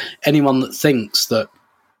 like, anyone that thinks that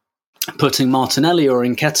putting Martinelli or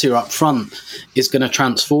Nketiah up front is going to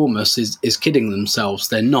transform us is kidding themselves.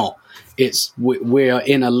 They're not. We're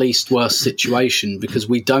in a least worst situation because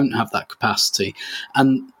we don't have that capacity.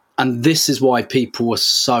 And this is why people are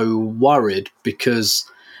so worried, because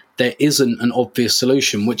there isn't an obvious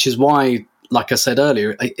solution, which is why, like I said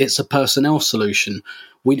earlier, it's a personnel solution.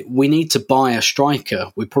 We need to buy a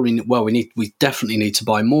striker. We definitely need to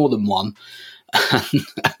buy more than one.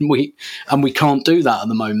 and we can't do that at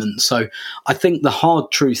the moment. So I think the hard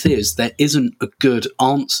truth is there isn't a good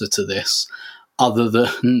answer to this other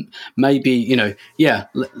than maybe,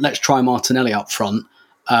 let's try Martinelli up front,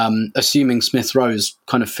 assuming Smith Rowe's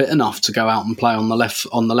kind of fit enough to go out and play on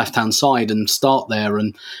the left-hand side and start there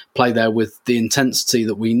and play there with the intensity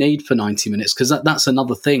that we need for 90 minutes. Because that's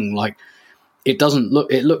another thing, like, it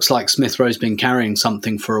looks like Smith Rowe's been carrying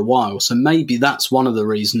something for a while. So maybe that's one of the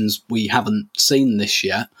reasons we haven't seen this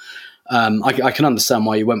yet. I can understand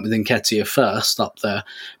why you went with Nketiah first up there.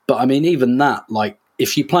 But I mean, even that, like,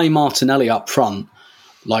 if you play Martinelli up front,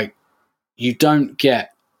 like, you don't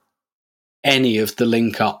get any of the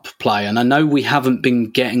link-up play. And I know we haven't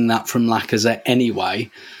been getting that from Lacazette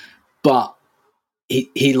anyway, but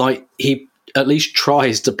he at least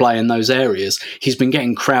tries to play in those areas. He's been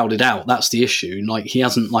getting crowded out. That's the issue. Like, he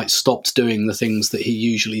hasn't stopped doing the things that he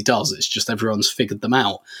usually does. It's just everyone's figured them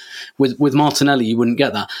out. With Martinelli, you wouldn't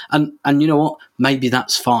get that. And you know what? Maybe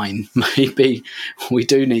that's fine. Maybe we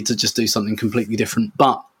do need to just do something completely different.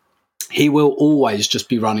 But he will always just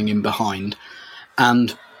be running in behind.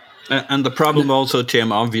 And And the problem also,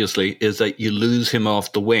 Tim, obviously, is that you lose him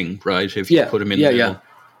off the wing, right? If you put him in the middle.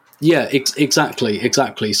 Yeah,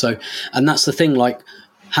 exactly. So, and that's the thing, like,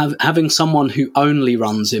 having someone who only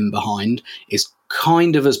runs in behind is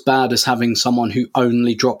kind of as bad as having someone who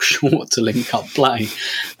only drops short to link up play.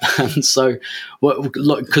 And so,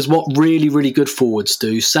 because what really, really good forwards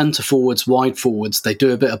do, centre forwards, wide forwards, they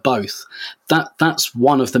do a bit of both. That's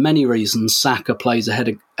one of the many reasons Saka plays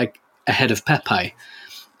ahead of Pepe.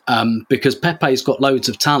 Because Pepe's got loads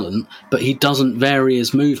of talent, but he doesn't vary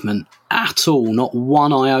his movement at all. Not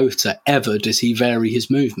one iota ever does he vary his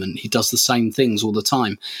movement. He does the same things all the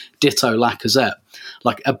time. Ditto Lacazette.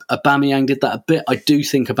 Like Aubameyang did that a bit. I do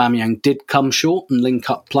think Aubameyang did come short and link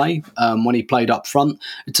up play when he played up front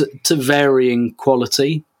to varying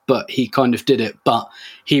quality, but he kind of did it. But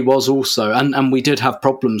he was also, and we did have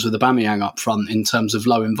problems with Aubameyang up front in terms of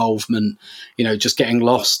low involvement, just getting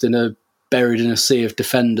lost buried in a sea of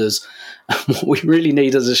defenders. What we really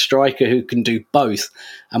need is a striker who can do both.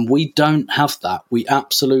 And we don't have that. We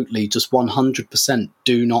absolutely just 100%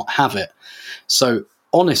 do not have it. So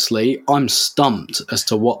honestly, I'm stumped as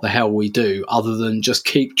to what the hell we do other than just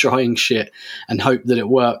keep trying shit and hope that it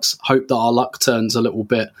works, hope that our luck turns a little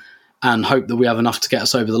bit, and hope that we have enough to get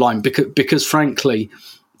us over the line. Because frankly,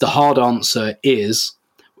 the hard answer is,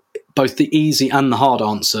 both the easy and the hard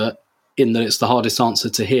answer, in that it's the hardest answer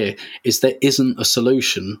to hear, is there isn't a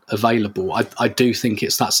solution available. I do think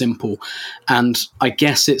it's that simple. And I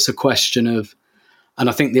guess it's a question of, and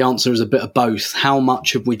I think the answer is a bit of both, how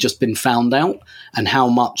much have we just been found out, and how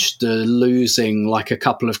much the losing like a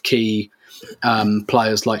couple of key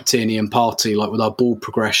players like Tierney and Partey, like with our ball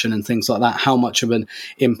progression and things like that, how much of an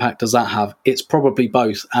impact does that have? It's probably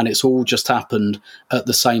both, and it's all just happened at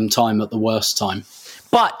the same time, at the worst time.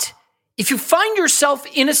 But if you find yourself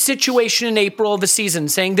in a situation in April of a season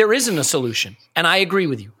saying there isn't a solution, and I agree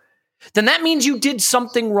with you, then that means you did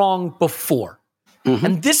something wrong before. Mm-hmm.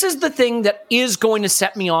 And this is the thing that is going to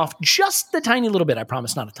set me off just the tiny little bit. I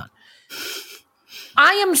promise, not a ton.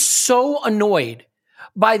 I am so annoyed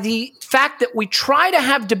by the fact that we try to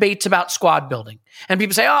have debates about squad building. And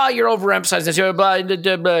people say, oh, you're overemphasizing this. You're blah,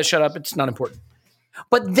 blah, blah, shut up. It's not important.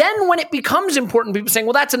 But then when it becomes important, people are saying,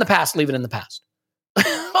 well, that's in the past. Leave it in the past.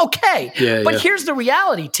 Okay. But here's the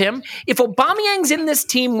reality, Tim. If Aubameyang's in this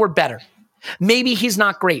team, we're better. Maybe he's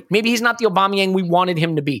not great. Maybe he's not the Aubameyang we wanted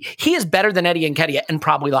him to be. He is better than Eddie Nketiah and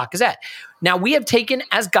probably Lacazette. Now, we have taken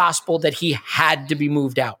as gospel that he had to be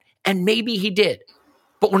moved out. And maybe he did.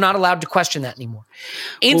 But we're not allowed to question that anymore.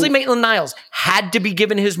 Ainsley Maitland-Niles had to be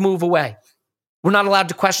given his move away. We're not allowed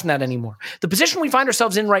to question that anymore. The position we find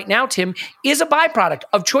ourselves in right now, Tim, is a byproduct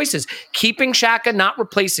of choices. Keeping Xhaka, not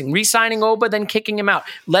replacing. Re-signing Oba, then kicking him out.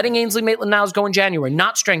 Letting Ainsley Maitland-Niles go in January.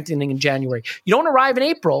 Not strengthening in January. You don't arrive in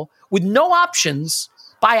April with no options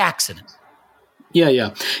by accident.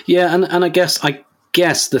 Yeah. And I guess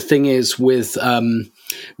the thing is with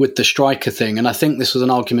the striker thing, and I think this was an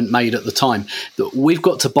argument made at the time, that we've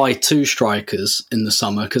got to buy two strikers in the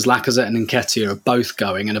summer because Lacazette and Nketiah are both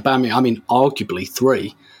going, and Aubameyang, arguably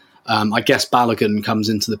three. I guess Balogun comes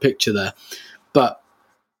into the picture there. But,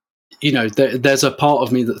 there's a part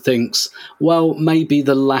of me that thinks, well, maybe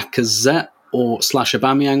the Lacazette or /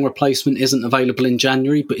 Aubameyang replacement isn't available in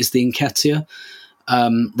January, but is the Nketiah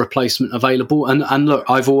replacement available? And look,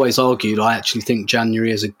 I've always argued I actually think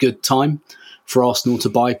January is a good time for Arsenal to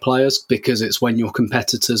buy players because it's when your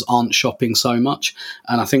competitors aren't shopping so much.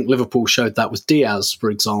 And I think Liverpool showed that with Diaz, for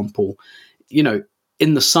example.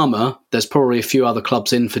 In the summer, there's probably a few other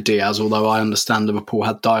clubs in for Diaz, although I understand Liverpool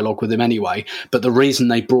had dialogue with him anyway. But the reason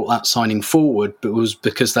they brought that signing forward was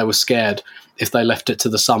because they were scared if they left it to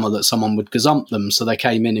the summer that someone would gazump them. So they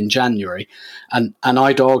came in January. And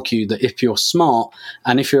I'd argue that if you're smart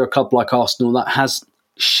and if you're a club like Arsenal that has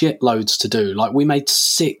shitloads to do, like we made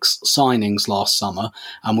 6 signings last summer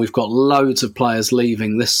and we've got loads of players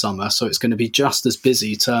leaving this summer, so it's going to be just as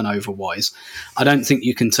busy turnover wise. I don't think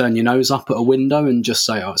you can turn your nose up at a window and just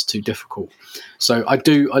say, oh, it's too difficult. So I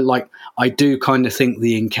do kind of think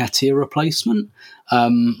the Nketiah replacement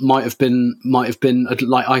might have been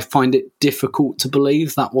like, I find it difficult to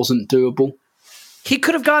believe that wasn't doable. He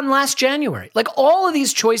could have gone last January. Like all of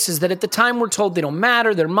these choices that at the time we're told they don't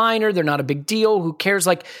matter, they're minor, they're not a big deal, who cares?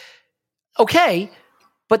 Like, okay,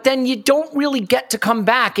 but then you don't really get to come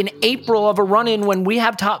back in April of a run-in when we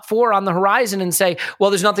have top 4 on the horizon and say,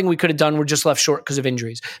 well, there's nothing we could have done, we're just left short because of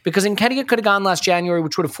injuries. Because Nketiah could have gone last January,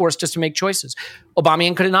 which would have forced us to make choices.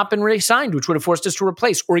 Aubameyang could have not been re-signed, which would have forced us to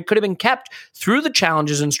replace, or he could have been kept through the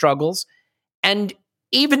challenges and struggles, and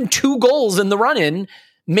even 2 goals in the run-in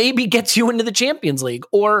maybe gets you into the Champions League.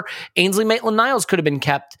 Or Ainsley Maitland-Niles could have been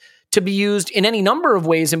kept to be used in any number of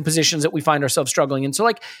ways in positions that we find ourselves struggling in. So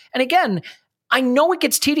like, and again, I know it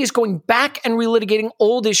gets tedious going back and relitigating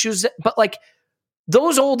old issues, but like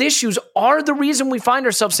those old issues are the reason we find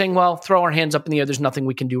ourselves saying, well, throw our hands up in the air. There's nothing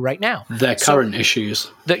we can do right now. They're current issues.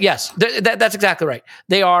 Yes, that's exactly right.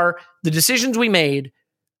 They are the decisions we made.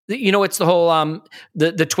 You know, it's the whole,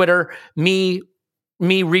 the Twitter, me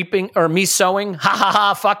reaping or me sowing. Ha ha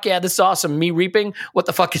ha. Fuck yeah. This is awesome. Me reaping. What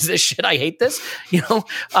the fuck is this shit? I hate this. You know,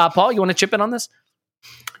 Paul, you want to chip in on this?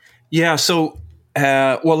 Yeah. So,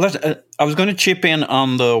 I was going to chip in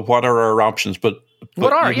on the what are our options, but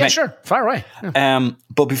sure, fire away. Yeah.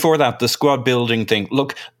 But before that, the squad building thing.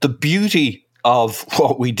 Look, the beauty of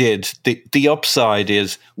what we did, the upside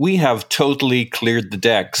is we have totally cleared the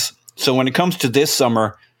decks. So when it comes to this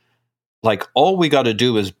summer, like all we got to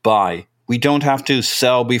do is buy. We don't have to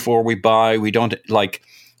sell before we buy. We don't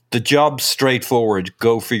the job's straightforward.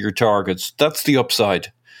 Go for your targets. That's the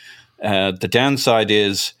upside. The downside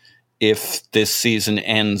is if this season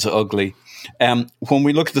ends ugly. When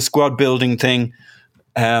we look at the squad building thing,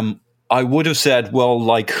 I would have said, well,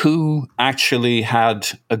 like who actually had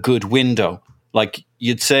a good window? Like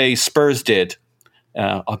you'd say Spurs did.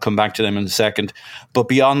 I'll come back to them in a second. But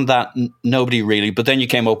beyond that, nobody really. But then you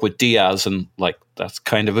came up with Diaz, and like that's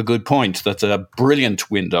kind of a good point. That's a brilliant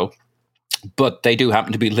window. But they do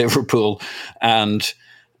happen to be Liverpool, and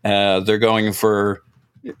they're going for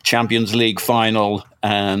Champions League final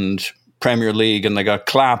and Premier League, and they got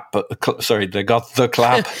they got the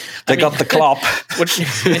clap. They got the clop.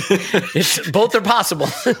 Both are possible.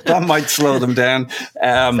 That might slow them down.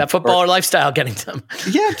 That footballer lifestyle getting them.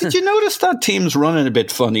 Yeah, did you notice that team's running a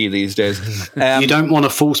bit funny these days? You don't want a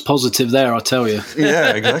false positive there, I tell you.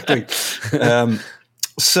 Yeah, exactly.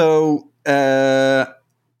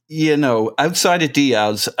 Outside of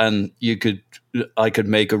Diaz, and I could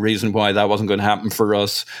make a reason why that wasn't going to happen for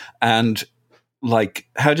us. And like,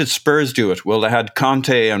 how did Spurs do it? Well, they had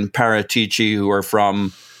Conte and Paratici, who are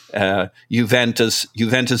from Juventus.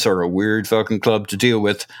 Juventus are a weird fucking club to deal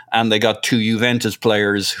with. And they got two Juventus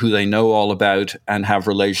players who they know all about and have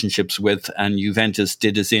relationships with. And Juventus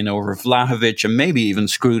did us in over Vlahovic and maybe even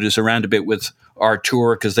screwed us around a bit with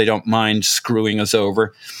Artur because they don't mind screwing us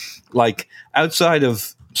over. Like, outside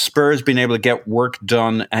of Spurs being able to get work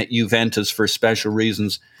done at Juventus for special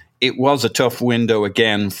reasons, it was a tough window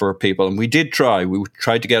again for people. And we did try. We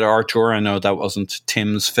tried to get Artur. I know that wasn't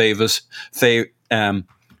Tim's favorite option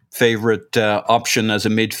as a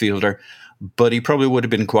midfielder, but he probably would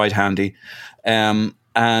have been quite handy.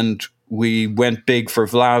 And we went big for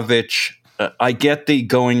Vlahovic. I get the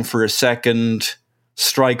going for a second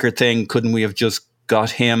striker thing. Couldn't we have just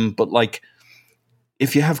got him? But like,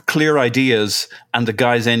 if you have clear ideas and the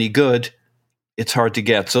guy's any good, it's hard to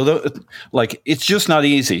get. So, it's just not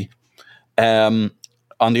easy. On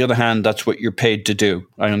the other hand, that's what you're paid to do.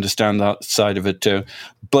 I understand that side of it too.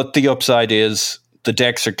 But the upside is the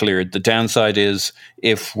decks are cleared. The downside is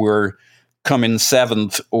if we're coming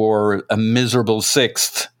 7th or a miserable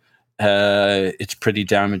 6th, it's pretty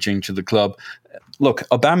damaging to the club. Look,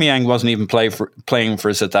 Aubameyang wasn't even playing for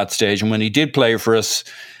us at that stage. And when he did play for us,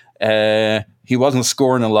 he wasn't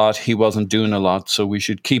scoring a lot. He wasn't doing a lot. So we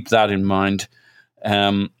should keep that in mind.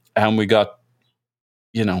 And we got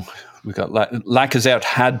Lacazette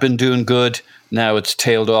had been doing good. Now it's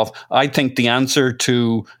tailed off. I think the answer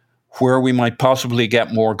to where we might possibly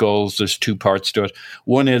get more goals, there's two parts to it.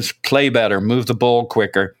 One is play better, move the ball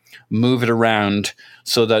quicker, move it around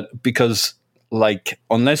so that, because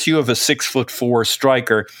unless you have a 6'4"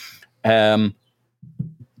 striker, the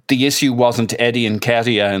issue wasn't Eddie and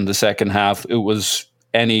Nketiah in the second half. It was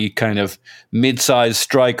any kind of mid-sized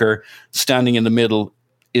striker standing in the middle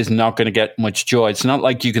is not going to get much joy. It's not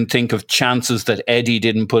like you can think of chances that Eddie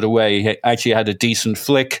didn't put away. He actually had a decent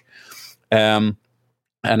flick. And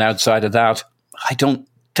outside of that, I don't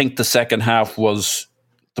think the second half was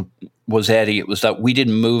Eddie. It was that we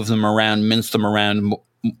didn't move them around, mince them around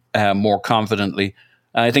more confidently.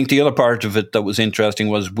 And I think the other part of it that was interesting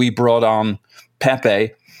was we brought on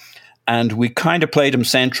Pepe, and we kind of played him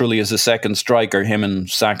centrally as a second striker. Him and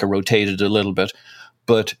Saka rotated a little bit.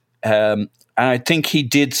 But and I think he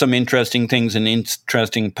did some interesting things and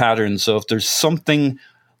interesting patterns. So if there's something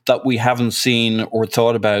that we haven't seen or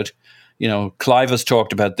thought about, Clive has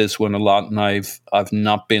talked about this one a lot, and I've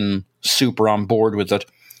not been super on board with it.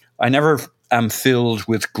 I never am filled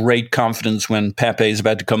with great confidence when Pepe is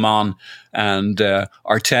about to come on and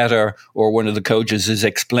Arteta or one of the coaches is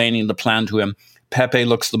explaining the plan to him. Pepe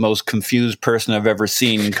looks the most confused person I've ever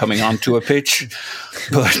seen coming onto a pitch.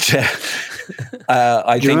 But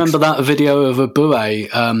I Do you remember that video of Abue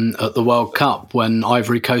at the World Cup when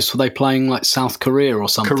Ivory Coast, were they playing like South Korea or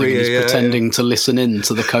something? Korea, and he's pretending to listen in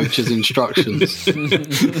to the coach's instructions.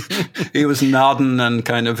 He was nodding and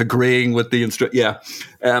kind of agreeing with the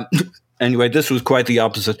Anyway, this was quite the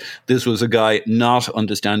opposite. This was a guy not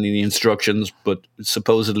understanding the instructions, but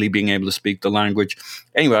supposedly being able to speak the language.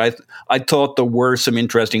 Anyway, I thought there were some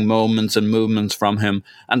interesting moments and movements from him.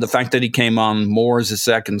 And the fact that he came on more as a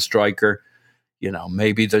second striker,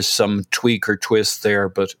 maybe there's some tweak or twist there,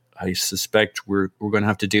 but I suspect we're going to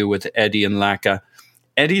have to deal with Eddie and Laka.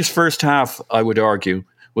 Eddie's first half, I would argue,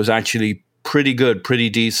 was actually pretty good, pretty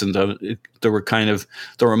decent. There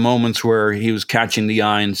were moments where he was catching the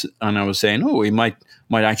eyes, and I was saying, "Oh, he might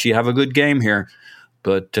actually have a good game here."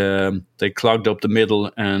 But they clogged up the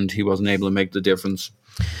middle, and he wasn't able to make the difference.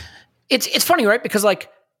 It's funny, right? Because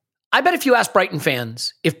I bet if you ask Brighton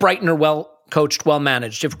fans if Brighton are well coached, well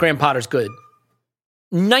managed, if Graham Potter's good,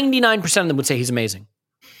 99% of them would say he's amazing.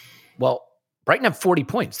 Well, Brighton have 40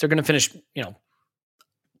 points. They're going to finish,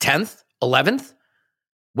 10th, 11th.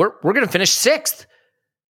 We're going to finish 6th.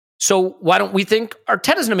 So why don't we think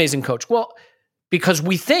Arteta's an amazing coach? Well, because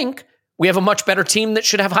we think we have a much better team that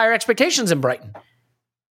should have higher expectations than Brighton.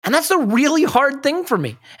 And that's a really hard thing for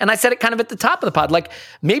me. And I said it kind of at the top of the pod.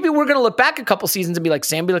 Maybe we're going to look back a couple seasons and be like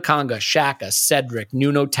Sambi Lakanga, Xhaka, Cedric,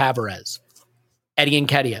 Nuno Tavares, Eddie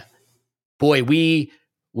Nketiah. Boy, we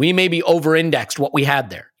maybe over-indexed what we had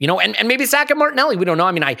there. And maybe Saka and Martinelli, we don't know.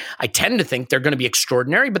 I mean, I tend to think they're going to be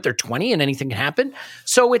extraordinary, but they're 20 and anything can happen.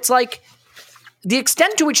 So it's the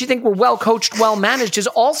extent to which you think we're well coached, well managed is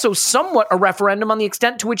also somewhat a referendum on the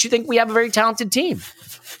extent to which you think we have a very talented team.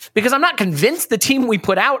 Because I'm not convinced the team we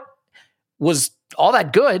put out was all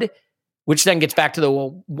that good, which then gets back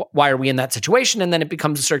to why are we in that situation? And then it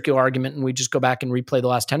becomes a circular argument and we just go back and replay the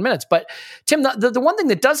last 10 minutes. But Tim, the one thing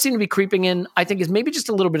that does seem to be creeping in, I think, is maybe just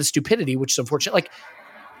a little bit of stupidity, which is unfortunate.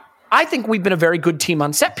 I think we've been a very good team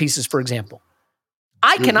on set pieces, for example.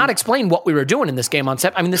 I cannot explain what we were doing in this game on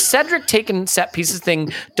set. I mean, the Cedric taking set pieces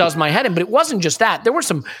thing does my head in, but it wasn't just that. There were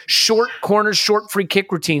some short corners, short free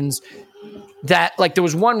kick routines that, there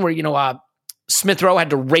was one where, Smith Rowe had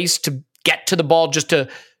to race to get to the ball just to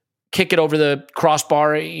kick it over the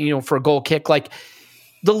crossbar, for a goal kick.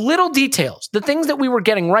 The little details, the things that we were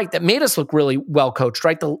getting right that made us look really well coached,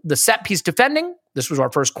 right? The set piece defending, this was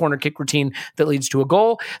our first corner kick routine that leads to a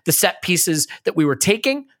goal. The set pieces that we were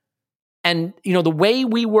taking, and, the way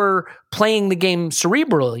we were playing the game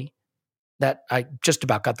cerebrally, that I just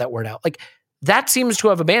about got that word out. That seems to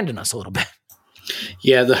have abandoned us a little bit.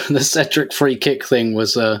 Yeah, the Cedric free kick thing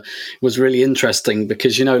was really interesting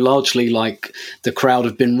because, largely the crowd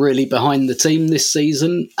have been really behind the team this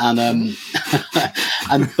season, and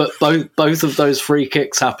but both of those free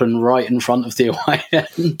kicks happened right in front of the away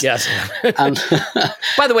end. Yes. And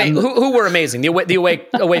by the way, who were amazing. The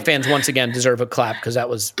away fans once again deserve a clap because that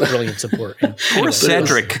was brilliant support. Poor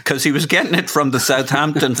Cedric, because he was getting it from the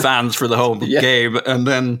Southampton fans for the whole game, and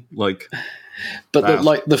then But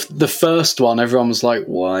the first one, everyone was like,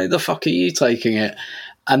 "Why the fuck are you taking it?"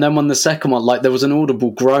 And then when the second one, there was an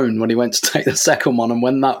audible groan when he went to take the second one, and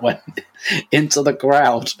when that went into the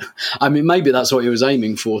crowd, I mean, maybe that's what he was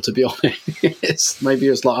aiming for, to be honest. Maybe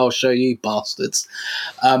he was like, "I'll show you bastards."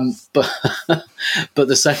 But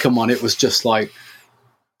the second one, it was just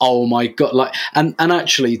oh my God! And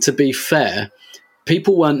actually, to be fair,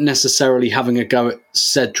 people weren't necessarily having a go at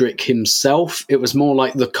Cedric himself. It was more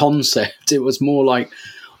like the concept. It was more like,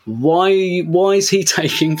 why is he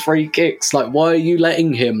taking free kicks? Why are you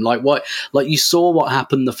letting him? Why? You saw what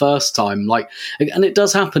happened the first time. And it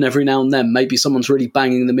does happen every now and then. Maybe someone's really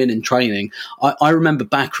banging them in training. I remember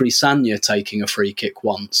Bakary Sagna taking a free kick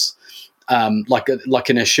once. In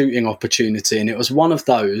a shooting opportunity, and it was one of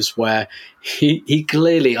those where he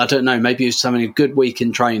clearly, I don't know, maybe he was having a good week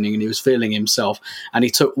in training and he was feeling himself, and he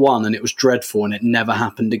took one and it was dreadful and it never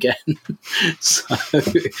happened again.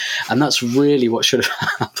 And that's really what should have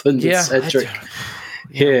happened with Cedric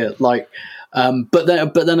here. But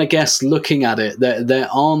then I guess looking at it, there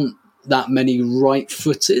aren't that many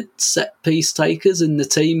right-footed set piece takers in the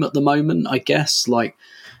team at the moment, I guess. But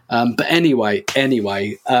anyway,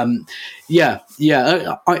 I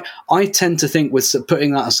tend to think, with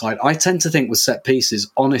putting that aside, I tend to think with set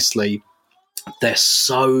pieces, honestly, they're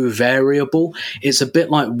so variable. It's a bit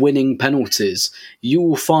like winning penalties. You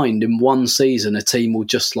will find in one season a team will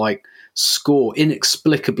just like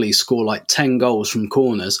inexplicably score like 10 goals from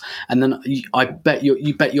corners, and then I bet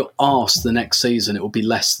you bet your arse the next season it will be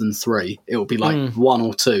less than 3. It will be like 1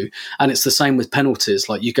 or 2. And it's the same with penalties.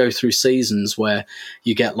 Like you go through seasons where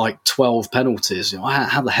you get like 12 penalties.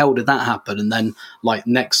 How the hell did that happen? And then like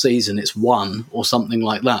next season it's 1 or something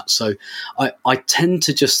like that. So I tend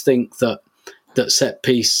to just think that set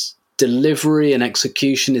piece delivery and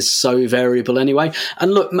execution is so variable anyway.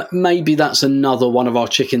 And look, maybe that's another one of our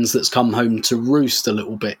chickens that's come home to roost a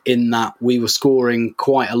little bit, in that we were scoring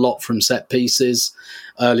quite a lot from set pieces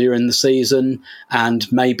earlier in the season,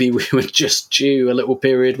 and maybe we were just due a little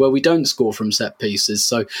period where we don't score from set pieces.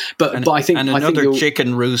 So, but I think another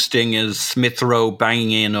chicken roosting is Smith Rowe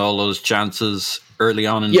banging in all those chances early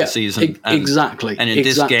on in the season. Exactly. And in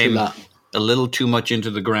this game, that. A little too much into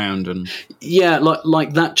the ground, and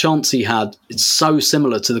like that chance he had, it's so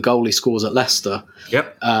similar to the goal he scores at Leicester.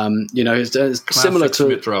 Yep. It's similar to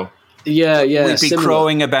Smith Rowe. Yeah. We'd be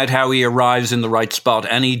crowing about how he arrives in the right spot,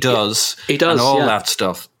 and he does. He does, and all that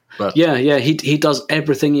stuff. But he does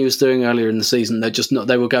everything he was doing earlier in the season. They're just not.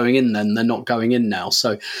 They were going in then. They're not going in now.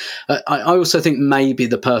 So I also think maybe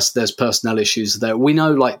there's personnel issues there. We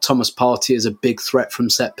know like Thomas Partey is a big threat from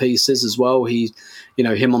set pieces as well.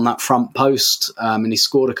 Him on that front post, and he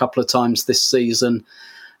scored a couple of times this season.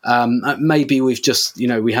 Maybe we've just,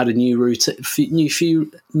 we had a new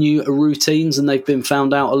routines and they've been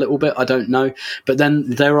found out a little bit. I don't know. But then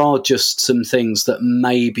there are just some things that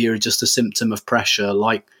maybe are just a symptom of pressure,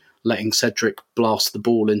 like letting Cedric blast the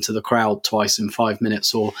ball into the crowd twice in 5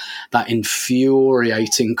 minutes, or that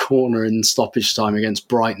infuriating corner in stoppage time against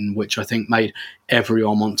Brighton, which I think made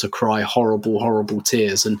everyone want to cry horrible, horrible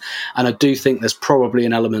tears. And I do think there's probably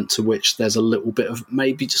an element to which there's a little bit of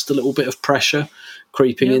pressure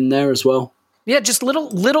creeping in there as well. Yeah, just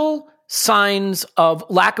little signs of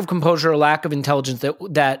lack of composure or lack of intelligence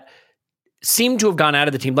that seem to have gone out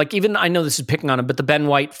of the team. Like, even, I know this is picking on him, but the Ben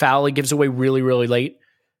White foul he gives away really, really late,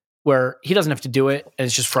 where he doesn't have to do it, and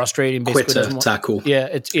it's just frustrating. Quitter tackle.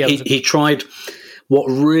 He tried. What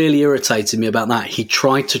really irritated me about that, he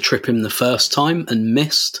tried to trip him the first time and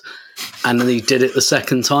missed, and then he did it the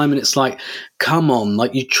second time, and it's like, come on,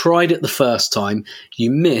 like, you tried it the first time,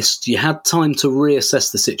 you missed, you had time to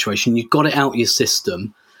reassess the situation, you got it out of your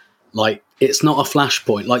system. Like, it's not a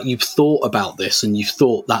flashpoint. Like, you've thought about this and you've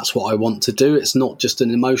thought, that's what I want to do. It's not just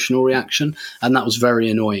an emotional reaction, and that was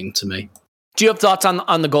very annoying to me. Do you have thoughts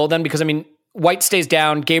on the goal then? Because, I mean, White stays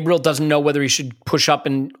down. Gabriel doesn't know whether he should push up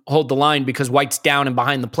and hold the line because White's down and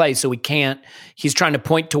behind the play, so he can't. He's trying to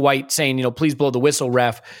point to White saying, please blow the whistle,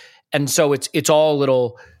 ref. And so it's all a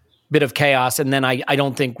little bit of chaos. And then I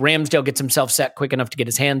don't think Ramsdale gets himself set quick enough to get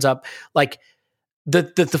his hands up. Like,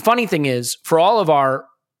 the funny thing is, for all of our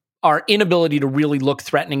inability to really look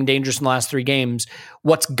threatening and dangerous in the last 3 games,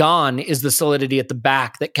 what's gone is the solidity at the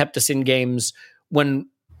back that kept us in games when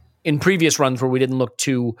in previous runs where we didn't look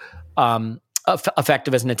too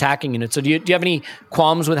effective as an attacking unit. So do you have any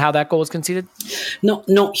qualms with how that goal was conceded?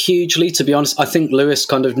 Not hugely, to be honest. I think Lewis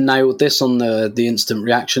kind of nailed this on the instant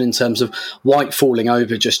reaction in terms of White falling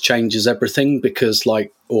over just changes everything, because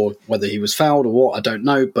or whether he was fouled or what, I don't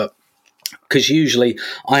know, but because usually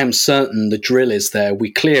I am certain the drill is there.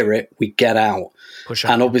 We clear it, we get out.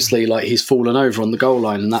 And obviously, he's fallen over on the goal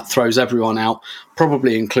line, and that throws everyone out,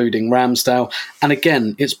 probably including Ramsdale. And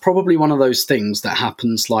again, it's probably one of those things that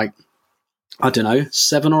happens 7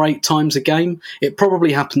 or 8 times a game. It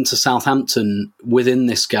probably happened to Southampton within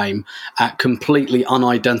this game at completely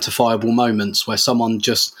unidentifiable moments where someone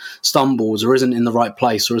just stumbles or isn't in the right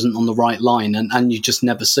place or isn't on the right line, and you just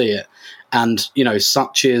never see it. And,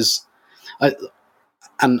 such is...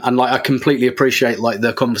 And I completely appreciate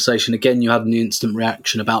the conversation again you had in the instant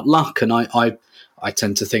reaction about luck, and I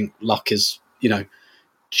tend to think luck is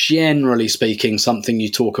generally speaking something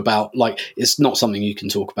you talk about. It's not something you can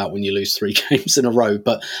talk about when you lose 3 games in a row,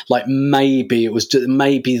 but maybe it was just,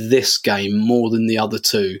 maybe this game more than the other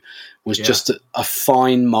 2 was just a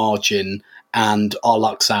fine margin, and our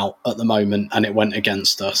luck's out at the moment, and it went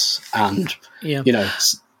against us, and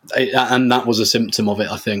and that was a symptom of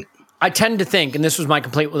it, I think. I tend to think, and this was my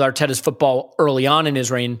complaint with Arteta's football early on in his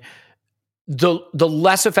reign, the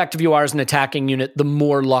less effective you are as an attacking unit, the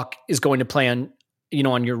more luck is going to play on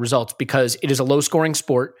your results, because it is a low-scoring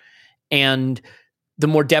sport, and the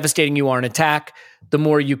more devastating you are in attack, the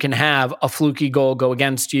more you can have a fluky goal go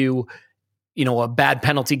against you, a bad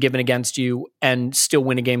penalty given against you, and still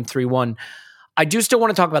win a game 3-1. I do still want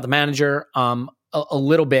to talk about the manager a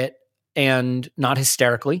little bit, and not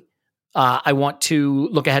hysterically. I want to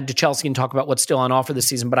look ahead to Chelsea and talk about what's still on offer this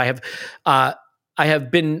season. But I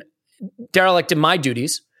have been derelict in my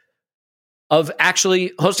duties of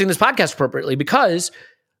actually hosting this podcast appropriately, because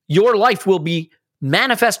your life will be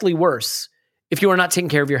manifestly worse if you are not taking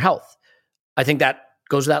care of your health. I think that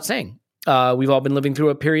goes without saying. We've all been living through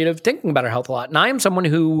a period of thinking about our health a lot. And I am someone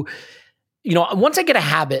who, once I get a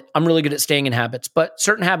habit, I'm really good at staying in habits, but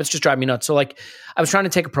certain habits just drive me nuts. So like I was trying to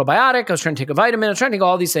take a probiotic, I was trying to take a vitamin, I was trying to take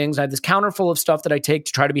all these things. I have this counter full of stuff that I take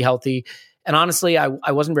to try to be healthy. And honestly,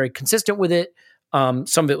 I wasn't very consistent with it.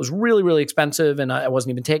 Some of it was really, really expensive and I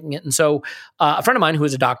wasn't even taking it. And so a friend of mine who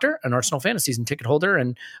is a doctor, an Arsenal fan, a season ticket holder,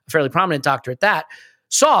 and a fairly prominent doctor at that,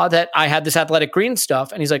 saw that I had this Athletic Greens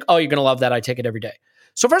stuff. And he's like, oh, you're going to love that. I take it every day.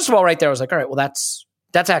 So first of all, right there, I was like, all right, well, that's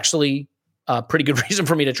actually a pretty good reason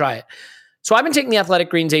for me to try it. So I've been taking the Athletic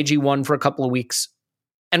Greens AG1 for a couple of weeks.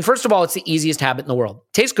 And first of all, it's the easiest habit in the world.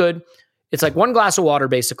 Tastes good. It's like 1 glass of water,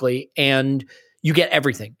 basically, and you get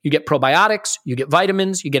everything. You get probiotics, you get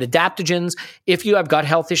vitamins, you get adaptogens. If you have gut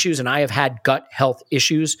health issues, and I have had gut health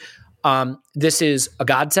issues, this is a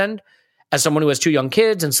godsend. As someone who has 2 young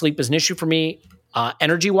kids and sleep is an issue for me,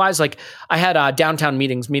 energy-wise, like I had downtown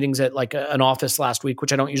meetings at like an office last week,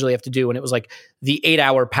 which I don't usually have to do, and it was like the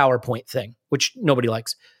 8-hour PowerPoint thing, which nobody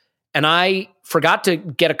likes. And I forgot to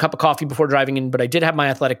get a cup of coffee before driving in, but I did have my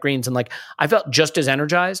Athletic Greens, and like I felt just as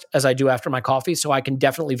energized as I do after my coffee. So I can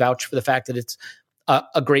definitely vouch for the fact that it's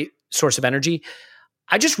a great source of energy.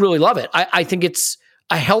 I just really love it. I think it's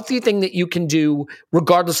a healthy thing that you can do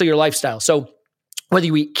regardless of your lifestyle. So whether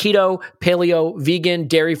you eat keto, paleo, vegan,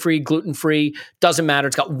 dairy-free, gluten-free, doesn't matter.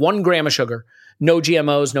 It's got 1 gram of sugar, no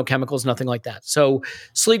GMOs, no chemicals, nothing like that. So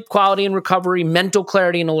sleep quality and recovery, mental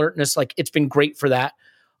clarity and alertness, like it's been great for that.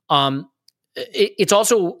 It's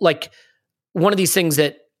also like one of these things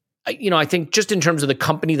that, I think just in terms of the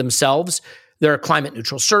company themselves, they're climate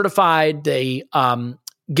neutral certified. They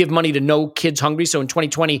give money to No Kids Hungry. So in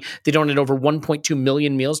 2020, they donated over 1.2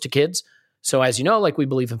 million meals to kids. So as you know, like we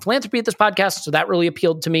believe in philanthropy at this podcast. So that really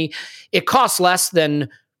appealed to me. It costs less than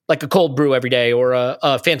like a cold brew every day or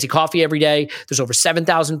a fancy coffee every day. There's over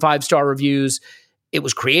 7,000 5-star reviews. It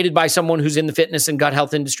was created by someone who's in the fitness and gut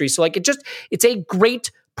health industry. So like it's a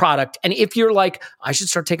great product. And if you're like, I should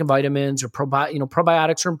start taking vitamins or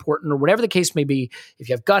probiotics are important or whatever the case may be, if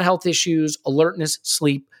you have gut health issues, alertness,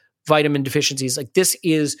 sleep, vitamin deficiencies, like this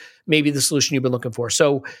is maybe the solution you've been looking for.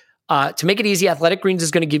 So to make it easy, Athletic Greens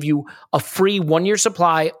is going to give you a free 1-year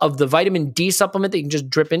supply of the vitamin D supplement that you can just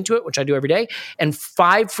drip into it, which I do every day, and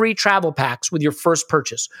 5 free travel packs with your first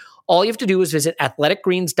purchase. All you have to do is visit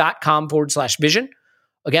athleticgreens.com/vision.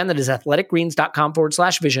 Again, that is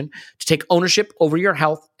athleticgreens.com/vision to take ownership over your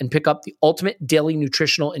health and pick up the ultimate daily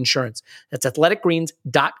nutritional insurance. That's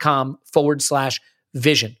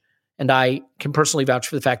athleticgreens.com/vision. And I can personally vouch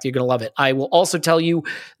for the fact that you're going to love it. I will also tell you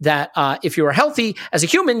that if you are healthy as a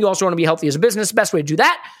human, you also want to be healthy as a business. The best way to do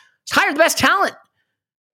that is hire the best talent.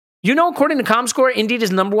 According to ComScore, Indeed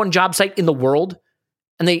is the #1 job site in the world.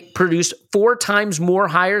 And they produce 4 times more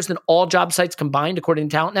hires than all job sites combined, according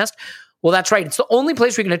to Talent Nest. Well, that's right. It's the only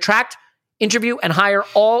place where you can attract, interview, and hire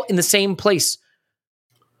all in the same place.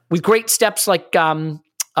 With great steps like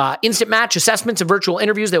Instant Match assessments and virtual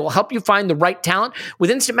interviews that will help you find the right talent.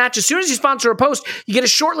 With Instant Match, as soon as you sponsor a post, you get a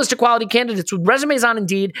short list of quality candidates with resumes on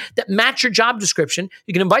Indeed that match your job description.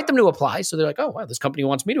 You can invite them to apply. So they're like, oh, wow, this company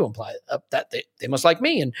wants me to apply. That they must like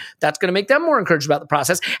me. And that's going to make them more encouraged about the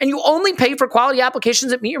process. And you only pay for quality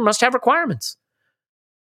applications that meet your must-have requirements.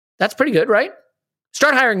 That's pretty good, right?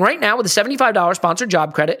 Start hiring right now with a $75 sponsored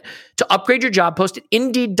job credit to upgrade your job post at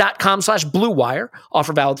Indeed.com/BlueWire.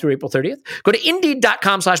 Offer valid through April 30th. Go to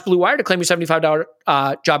Indeed.com/BlueWire to claim your $75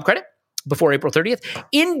 job credit before April 30th.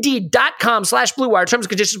 Indeed.com/BlueWire. Terms and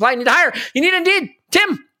conditions apply. You need to hire. You need Indeed.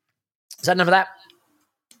 Tim, is that enough of that?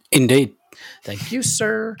 Indeed. Thank you,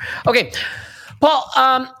 sir. Okay, Paul,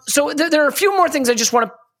 so there are a few more things I just want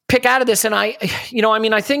to pick out of this. And I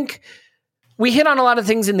think we hit on a lot of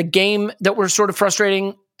things in the game that were sort of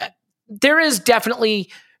frustrating. There is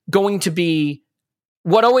definitely going to be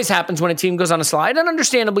what always happens when a team goes on a slide, and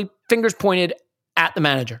understandably, fingers pointed at the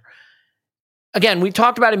manager. Again, we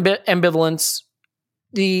talked about ambivalence.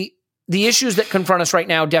 The issues that confront us right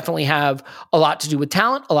now definitely have a lot to do with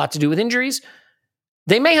talent, a lot to do with injuries.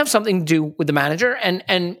 They may have something to do with the manager,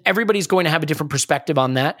 and everybody's going to have a different perspective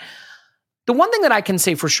on that. The one thing that I can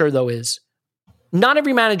say for sure, though, is not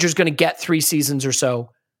every manager is going to get 3 seasons or so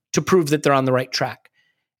to prove that they're on the right track.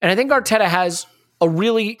 And I think Arteta has a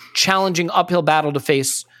really challenging uphill battle to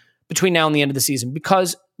face between now and the end of the season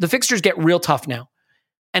because the fixtures get real tough now.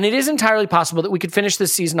 And it is entirely possible that we could finish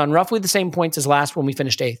this season on roughly the same points as last when we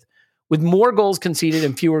finished 8th, with more goals conceded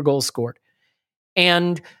and fewer goals scored.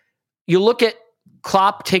 And you look at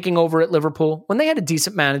Klopp taking over at Liverpool when they had a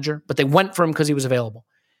decent manager, but they went for him because he was available.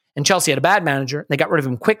 And Chelsea had a bad manager. They got rid of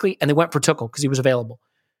him quickly, and they went for Tuchel because he was available.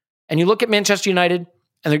 And you look at Manchester United,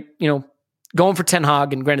 and they're going for Ten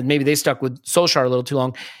Hag. And granted, maybe they stuck with Solskjaer a little too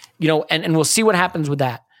long. And we'll see what happens with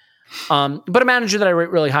that. But a manager that I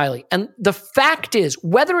rate really highly. And the fact is,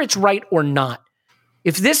 whether it's right or not,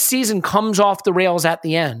 if this season comes off the rails at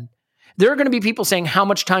the end, there are going to be people saying, how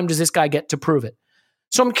much time does this guy get to prove it?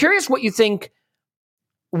 So I'm curious what you think,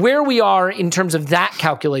 where we are in terms of that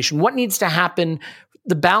calculation. What needs to happen,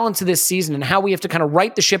 the balance of this season, and how we have to kind of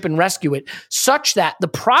right the ship and rescue it, such that the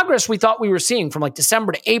progress we thought we were seeing from like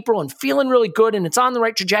December to April and feeling really good and it's on the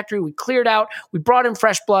right trajectory. We cleared out, we brought in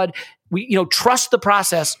fresh blood, we trust the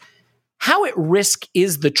process. How at risk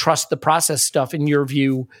is the trust the process stuff in your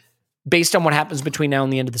view, based on what happens between now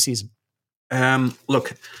and the end of the season?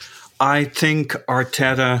 Look, I think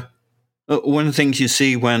Arteta, one of the things you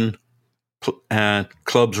see when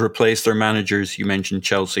clubs replace their managers, you mentioned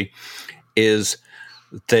Chelsea, is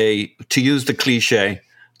to use the cliche,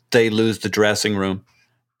 they lose the dressing room.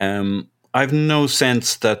 I've no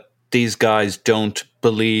sense that these guys don't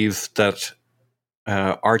believe that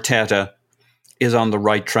Arteta is on the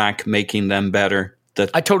right track, making them better.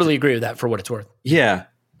 I totally agree with that for what it's worth. Yeah,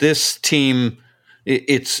 this team,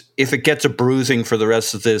 if it gets a bruising for the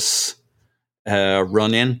rest of this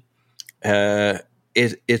run-in,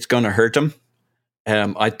 it's going to hurt them.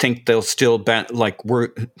 I think they'll still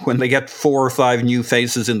when they get 4 or 5 new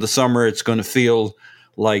faces in the summer, it's going to feel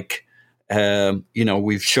like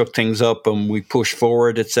we've shook things up and we push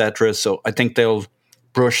forward, etc. So I think they'll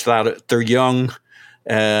brush that. They're young.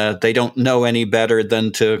 They don't know any better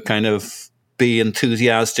than to kind of be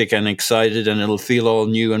enthusiastic and excited, and it'll feel all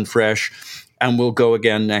new and fresh, and we'll go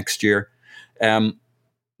again next year.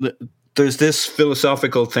 There's this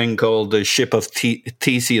philosophical thing called the ship of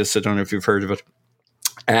Theseus. I don't know if you've heard of it.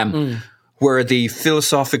 Where the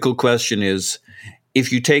philosophical question is,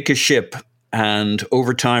 if you take a ship and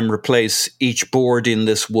over time replace each board in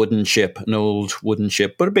this wooden ship, an old wooden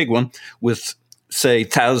ship, but a big one, with, say,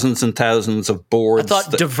 thousands and thousands of boards. I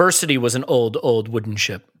thought diversity was an old wooden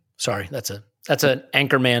ship. Sorry, that's an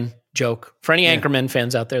Anchorman joke. For any Anchorman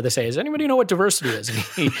fans out there, they say, does anybody know what diversity is? And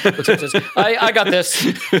he looks up and says, I got this.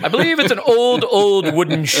 I believe it's an old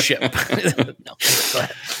wooden ship. No, go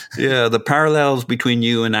ahead. Yeah, the parallels between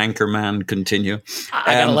you and Anchorman continue.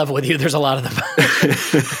 I got to level with you. There's a lot of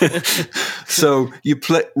them. So you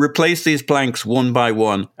replace these planks one by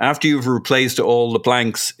one. After you've replaced all the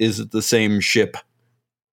planks, is it the same ship?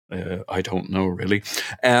 I don't know, really.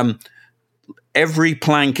 Every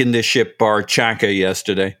plank in this ship bar Xhaka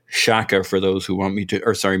yesterday, Shaka for those who want me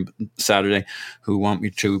to, Saturday, who want me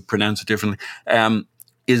to pronounce it differently,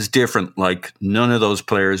 is different. Like, none of those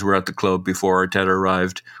players were at the club before Arteta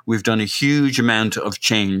arrived. We've done a huge amount of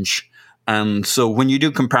change. And so when you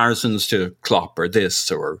do comparisons to Klopp or this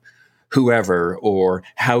or whoever, or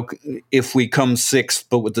how if we come sixth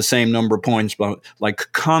but with the same number of points,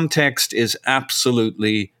 like, context is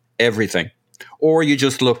absolutely everything. Or you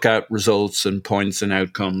just look at results and points and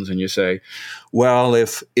outcomes and you say, well,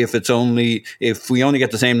 if we only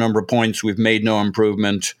get the same number of points, we've made no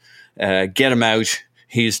improvement, get him out.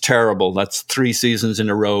 He's terrible. That's 3 seasons in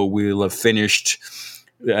a row. We'll have finished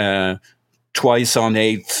twice on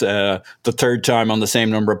 8th, the third time on the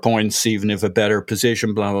same number of points, even if a better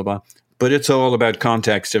position, blah, blah, blah. But it's all about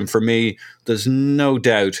context. And for me, there's no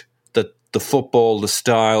doubt that the football, the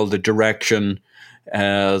style, the direction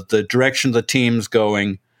the team's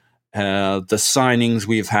going, the signings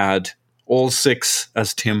we've had, all 6,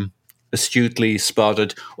 as Tim astutely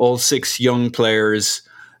spotted, all 6 young players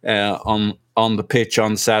on the pitch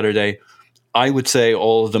on Saturday. I would say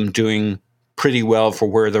all of them doing pretty well for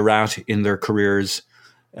where they're at in their careers.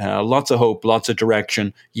 Lots of hope, lots of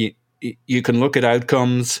direction. You can look at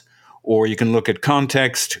outcomes, or you can look at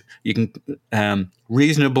context. You can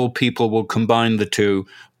reasonable people will combine the two.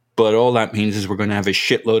 But all that means is we're going to have a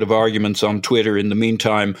shitload of arguments on Twitter in the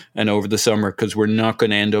meantime and over the summer, because we're not going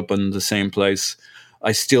to end up in the same place.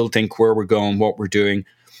 I still think where we're going, what we're doing,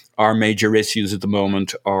 our major issues at the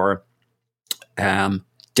moment are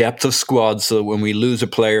depth of squad. So when we lose a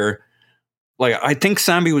player, like, I think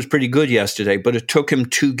Sambi was pretty good yesterday, but it took him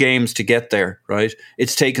 2 games to get there, right?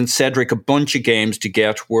 It's taken Cedric a bunch of games to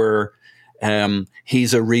get where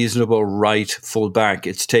he's a reasonable right full back.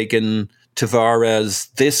 It's taken Tavares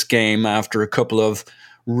this game after a couple of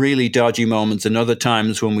really dodgy moments and other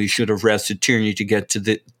times when we should have rested Tierney to get to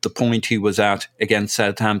the point he was at against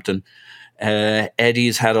Southampton.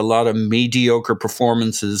 Eddie's had a lot of mediocre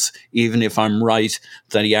performances, even if I'm right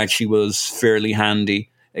that he actually was fairly handy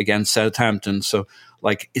against Southampton. So,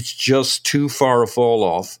 like, it's just too far a fall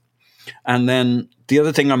off. And then the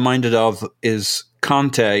other thing I'm minded of is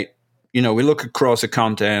Conte. You know, we look across at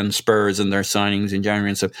Conte and Spurs and their signings in January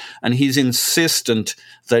and stuff, and he's insistent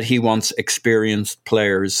that he wants experienced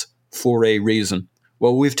players for a reason.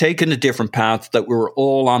 Well, we've taken a different path that we were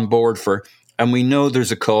all on board for, and we know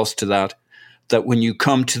there's a cost to that. That when you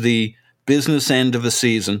come to the business end of a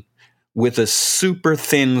season with a super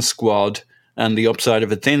thin squad, and the upside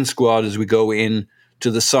of a thin squad as we go in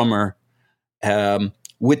to the summer,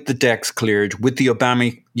 with the decks cleared, with the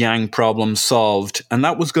Aubameyang problem solved, and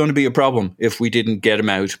that was going to be a problem if we didn't get him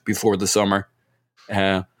out before the summer.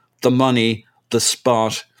 The money, the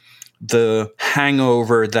spot, the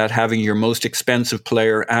hangover that having your most expensive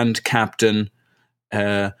player and captain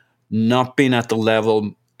not being at the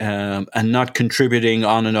level and not contributing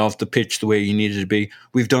on and off the pitch the way you needed to be.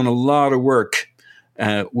 We've done a lot of work.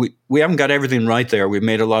 We haven't got everything right there. We've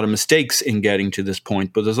made a lot of mistakes in getting to this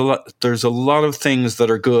point, but there's a lot of things that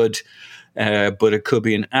are good, but it could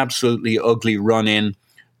be an absolutely ugly run-in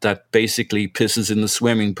that basically pisses in the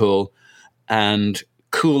swimming pool, and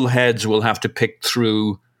cool heads will have to pick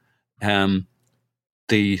through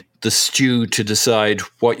the stew to decide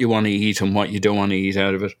what you want to eat and what you don't want to eat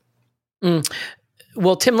out of it.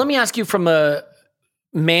 Well, Tim, let me ask you from a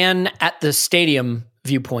man at the stadium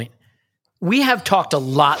viewpoint. We have talked a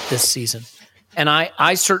lot this season, and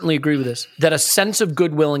I certainly agree with this, that a sense of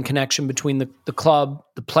goodwill and connection between the club,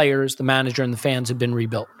 the players, the manager, and the fans have been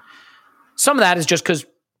rebuilt. Some of that is just because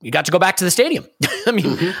you got to go back to the stadium. I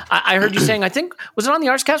mean, I heard you saying, I think, was it on the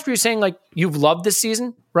Arscast where you were saying, like, you've loved this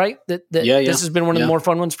season, right? That this has been one of the more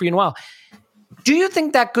fun ones for you in a while. Do you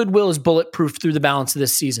think that goodwill is bulletproof through the balance of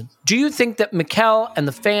this season? Do you think that Mikel and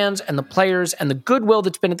the fans and the players and the goodwill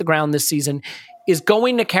that's been at the ground this season is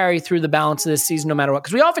going to carry through the balance of this season no matter what?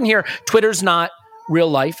 Because we often hear Twitter's not real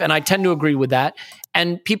life, and I tend to agree with that.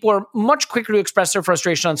 And people are much quicker to express their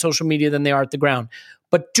frustration on social media than they are at the ground.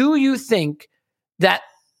 But do you think that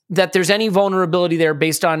there's any vulnerability there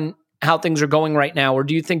based on how things are going right now? Or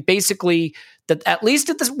do you think basically that at least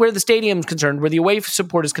at where the stadium's concerned, where the away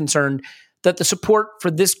support is concerned, that the support for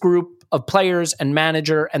this group of players and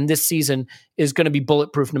manager and this season is going to be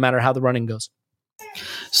bulletproof no matter how the running goes?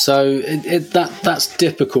 So that's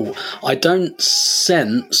difficult. I don't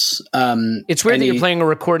sense. It's weird that you're playing a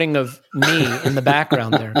recording of me in the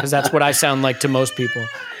background there, because that's what I sound like to most people.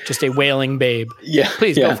 Just a wailing babe. Yeah,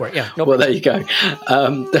 please go for it. Yeah, no well, there you go.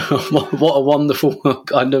 What a wonderful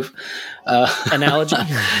kind of analogy.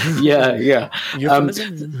 Yeah.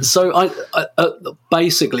 So I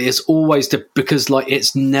basically it's always because like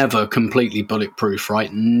it's never completely bulletproof,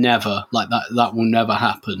 right? Never, like that will never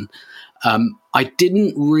happen. I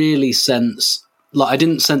didn't really sense, I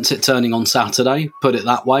didn't sense it turning on Saturday, put it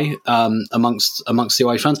that way, amongst the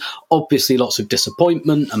away fans. Obviously lots of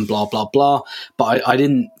disappointment and blah, blah, blah, but I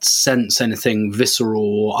didn't sense anything visceral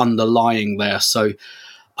or underlying there. So,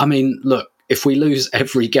 I mean, look, if we lose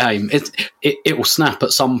every game, it will snap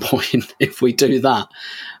at some point if we do that.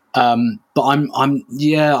 But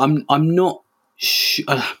I'm not.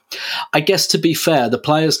 I guess to be fair, the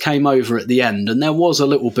players came over at the end, and there was a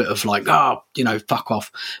little bit of like, fuck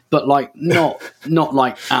off, but like not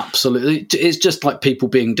like absolutely. It's just like people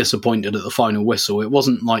being disappointed at the final whistle. It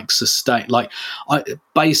wasn't like sustained. Like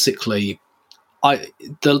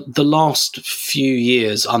the last few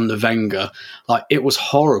years under Wenger, like it was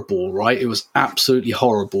horrible, right? It was absolutely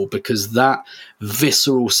horrible because that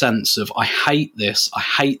visceral sense of I hate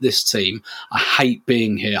this team, I hate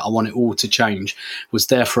being here, I want it all to change, was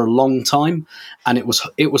there for a long time, and it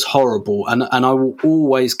was horrible. And I will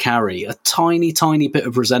always carry a tiny bit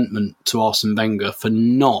of resentment to Arsene Wenger for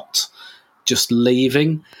not just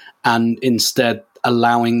leaving and instead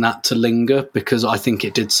allowing that to linger, because I think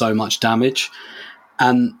it did so much damage.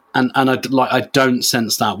 And I don't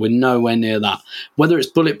sense that. We're nowhere near that. Whether it's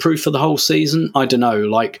bulletproof for the whole season, I don't know.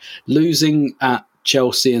 Like losing at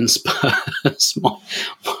Chelsea and Spurs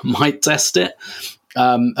might test it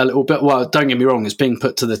a little bit. Well, don't get me wrong; it's being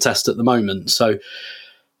put to the test at the moment. So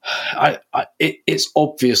it's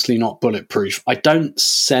obviously not bulletproof. I don't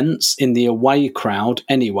sense in the away crowd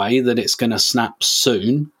anyway that it's going to snap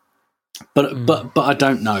soon. But I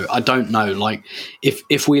don't know. Like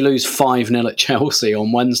if we lose 5-0 at Chelsea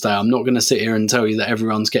on Wednesday, I'm not going to sit here and tell you that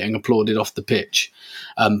everyone's getting applauded off the pitch.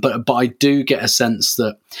 But I do get a sense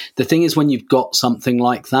that the thing is, when you've got something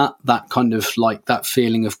like that kind of like that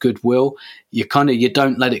feeling of goodwill, you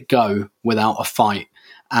don't let it go without a fight.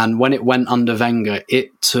 And when it went under Wenger,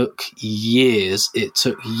 it took years. It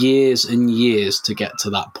took years and years to get to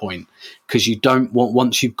that point, because you don't want,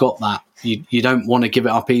 once you've got that, you don't want to give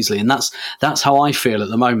it up easily. And that's how I feel at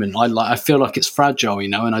the moment. I feel like it's fragile,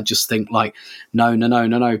 and I just think like, no,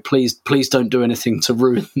 please don't do anything to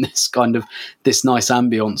ruin this nice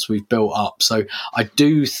ambience we've built up. So I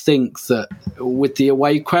do think that with the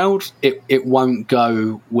away crowd, it won't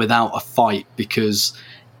go without a fight, because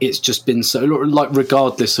it's just been so, like,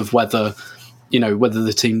 regardless of whether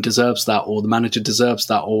the team deserves that or the manager deserves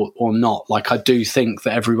that or not. Like, I do think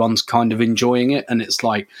that everyone's kind of enjoying it, and it's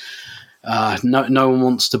like, no one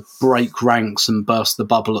wants to break ranks and burst the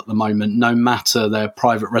bubble at the moment, no matter their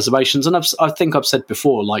private reservations. And I think I've said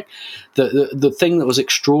before, like, the thing that was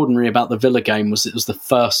extraordinary about the Villa game was it was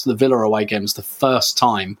the Villa away game was the first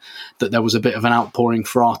time that there was a bit of an outpouring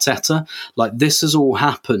for Arteta. Like, this has all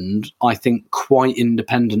happened, I think, quite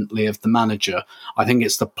independently of the manager. I think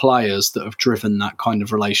it's the players that have driven that kind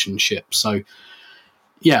of relationship. So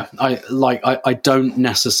yeah, I don't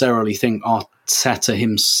necessarily think Arteta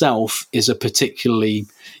himself is a particularly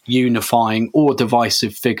unifying or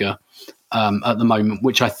divisive figure at the moment,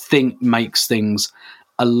 which I think makes things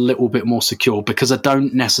a little bit more secure, because I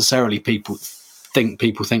don't necessarily people think,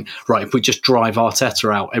 right, if we just drive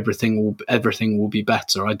Arteta out, everything will be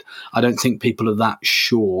better. I don't think people are that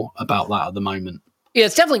sure about that at the moment. Yeah,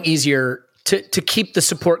 it's definitely easier to keep the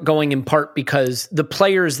support going, in part because the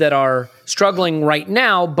players that are struggling right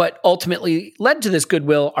now, but ultimately led to this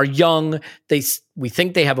goodwill, are young. We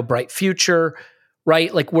think they have a bright future,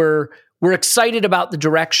 right? Like, we're excited about the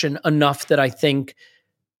direction enough that I think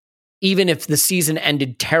even if the season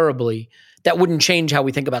ended terribly, that wouldn't change how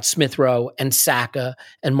we think about Smith Rowe and Saka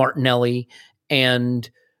and Martinelli and,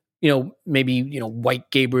 maybe,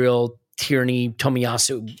 White, Gabriel, Tierney,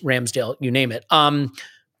 Tomiyasu, Ramsdale, you name it.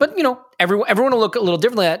 But, everyone will look a little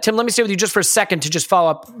differently at that. Tim, let me stay with you just for a second to just follow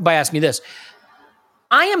up by asking you this.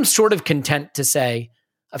 I am sort of content to say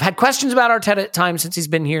I've had questions about Arteta at times since he's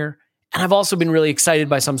been here, and I've also been really excited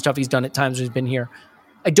by some stuff he's done at times when he's been here.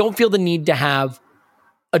 I don't feel the need to have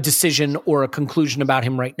a decision or a conclusion about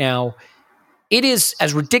him right now. It is,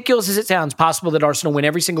 as ridiculous as it sounds, possible that Arsenal win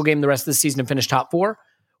every single game the rest of the season and finish top 4,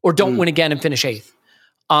 or don't win again and finish 8th.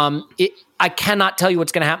 I cannot tell you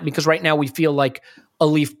what's going to happen, because right now we feel like a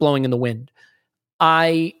leaf blowing in the wind.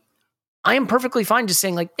 I am perfectly fine just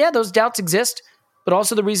saying, like, yeah, those doubts exist, but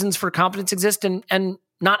also the reasons for confidence exist, and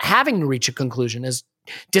not having to reach a conclusion, as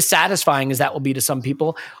dissatisfying as that will be to some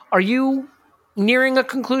people. Are you nearing a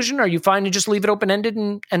conclusion? Are you fine to just leave it open-ended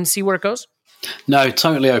and see where it goes? No,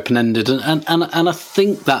 totally open-ended. And I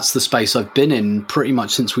think that's the space I've been in pretty much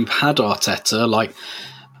since we've had Arteta. Like,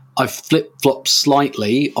 I've flip-flopped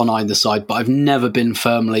slightly on either side, but I've never been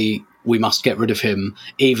firmly, we must get rid of him,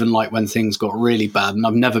 even like when things got really bad. And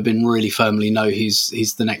I've never been really firmly, no,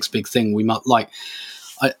 he's the next big thing. We must,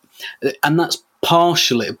 and that's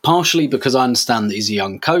partially because I understand that he's a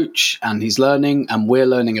young coach and he's learning and we're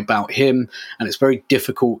learning about him. And it's very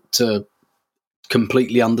difficult to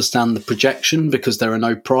completely understand the projection because there are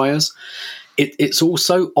no priors. It's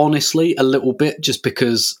also honestly a little bit just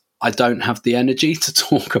because I don't have the energy to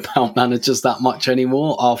talk about managers that much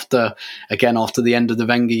anymore after the end of the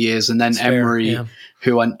Wenger years, and then Emery,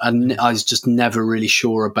 who I was just never really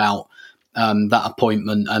sure about that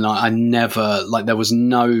appointment. And I never, like, there was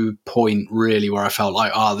no point really where I felt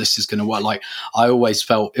like, this is going to work. Like, I always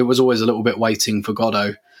felt it was always a little bit waiting for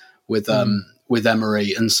Godot with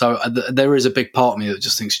Emery. And so there is a big part of me that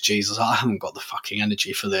just thinks, Jesus, I haven't got the fucking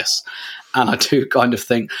energy for this. And I do kind of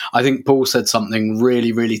think, I think Paul said something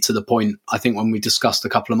really, really to the point, I think when we discussed a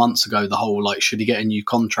couple of months ago, the whole, like, should he get a new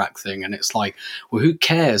contract thing? And it's like, well, who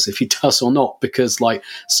cares if he does or not? Because, like,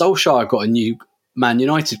 Solskjaer got a new Man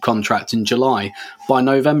United contract in July. By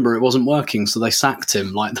November, it wasn't working, so they sacked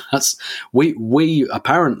him. Like, that's we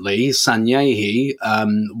apparently Sanyehi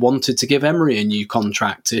wanted to give Emery a new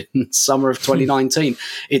contract in summer of 2019.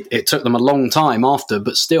 It took them a long time after,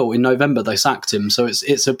 but still in November they sacked him. So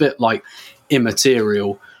it's a bit like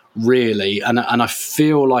immaterial, really. And I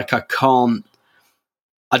feel like I can't.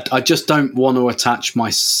 I just don't want to attach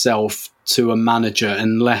myself to a manager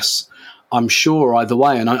unless I'm sure either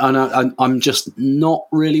way, and I'm just not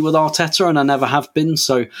really with Arteta, and I never have been,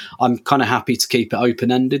 so I'm kind of happy to keep it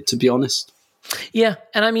open-ended, to be honest. Yeah,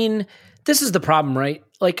 and I mean, this is the problem, right?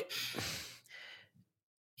 Like,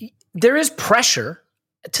 there is pressure.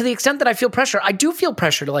 To the extent that I feel pressure, I do feel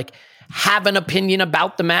pressure to, like, have an opinion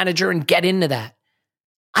about the manager and get into that.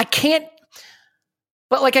 I can't,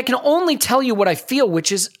 but, like, I can only tell you what I feel,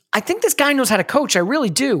 which is, I think this guy knows how to coach. I really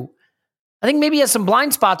do. I think maybe he has some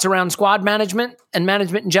blind spots around squad management and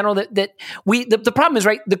management in general the problem is,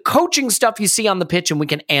 right, the coaching stuff you see on the pitch and we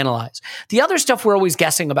can analyze. The other stuff we're always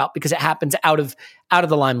guessing about because it happens out of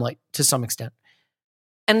the limelight to some extent.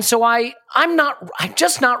 And so I'm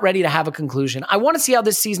just not ready to have a conclusion. I want to see how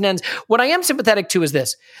this season ends. What I am sympathetic to is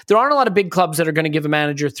this. There aren't a lot of big clubs that are going to give a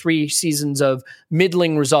manager 3 seasons of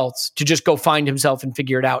middling results to just go find himself and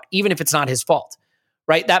figure it out, even if it's not his fault.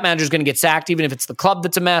 Right? That manager's going to get sacked, even if it's the club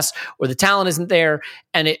that's a mess or the talent isn't there,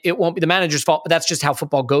 and it won't be the manager's fault, but that's just how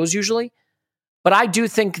football goes usually. But I do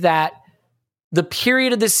think that the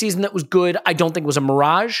period of this season that was good, I don't think was a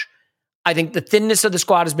mirage. I think the thinness of the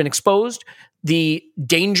squad has been exposed. The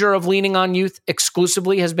danger of leaning on youth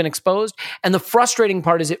exclusively has been exposed. And the frustrating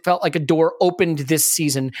part is it felt like a door opened this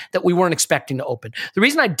season that we weren't expecting to open. The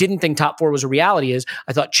reason I didn't think top 4 was a reality is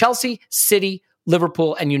I thought Chelsea, City,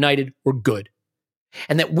 Liverpool, and United were good.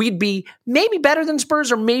 And that we'd be maybe better than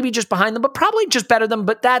Spurs or maybe just behind them, but probably just better than them.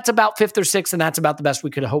 But that's about 5th or 6th, and that's about the best we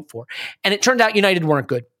could hope for. And it turned out United weren't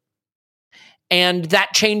good. And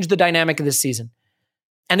that changed the dynamic of this season.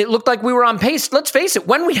 And it looked like we were on pace. Let's face it,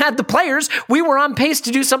 when we had the players, we were on pace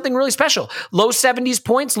to do something really special. Low 70s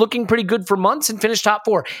points, looking pretty good for months, and finished top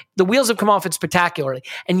 4. The wheels have come off it spectacularly.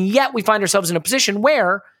 And yet we find ourselves in a position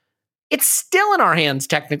where it's still in our hands,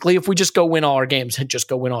 technically, if we just go win all our games. Just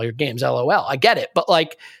go win all your games, LOL. I get it. But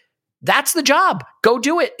that's the job. Go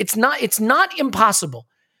do it. It's not impossible.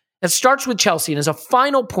 It starts with Chelsea. And as a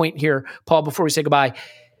final point here, Paul, before we say goodbye,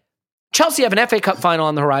 Chelsea have an FA Cup final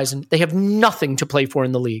on the horizon. They have nothing to play for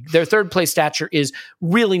in the league. Their third place stature is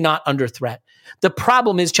really not under threat. The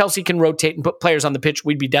problem is Chelsea can rotate and put players on the pitch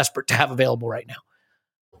we'd be desperate to have available right now.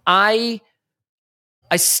 I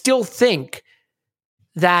still think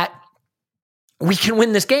that we can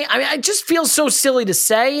win this game. I mean, it just feels so silly to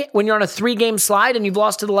say when you're on a 3-game slide and you've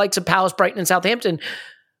lost to the likes of Palace, Brighton, and Southampton.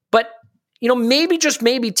 But, maybe just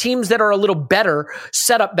maybe teams that are a little better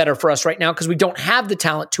set up better for us right now because we don't have the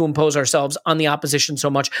talent to impose ourselves on the opposition so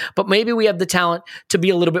much. But maybe we have the talent to be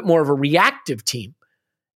a little bit more of a reactive team.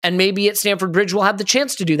 And maybe at Stamford Bridge, we'll have the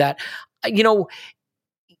chance to do that.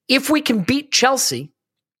 If we can beat Chelsea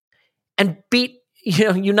and beat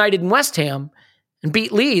United and West Ham, and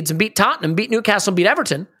beat Leeds and beat Tottenham, beat Newcastle and beat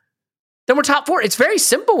Everton, then we're top 4. It's very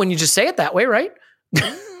simple when you just say it that way, right?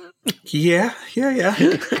 Yeah.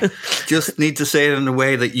 Just need to say it in a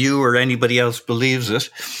way that you or anybody else believes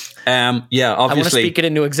it. Obviously. I want to speak it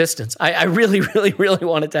into existence. I really, really, really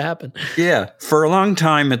want it to happen. Yeah. For a long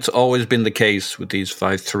time, it's always been the case with these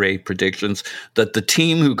 5-3 predictions that the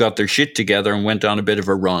team who got their shit together and went on a bit of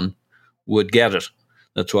a run would get it.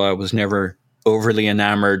 That's why I was never overly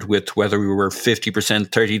enamored with whether we were 50%,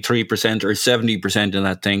 33%, or 70% in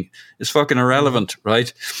that thing. Is fucking irrelevant,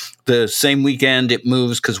 right? The same weekend it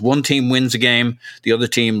moves because one team wins a game, the other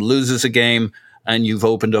team loses a game, and you've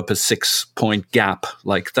opened up a 6-point gap.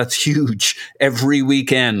 That's huge. Every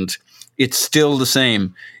weekend, it's still the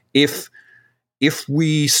same. If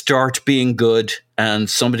we start being good and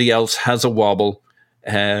somebody else has a wobble,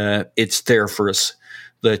 it's there for us.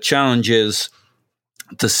 The challenge is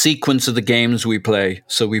the sequence of the games we play.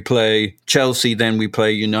 So we play Chelsea, then we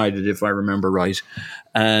play United, if I remember right.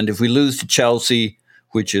 And if we lose to Chelsea,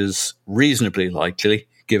 which is reasonably likely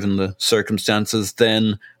given the circumstances,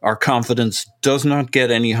 then our confidence does not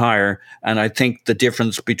get any higher. And I think the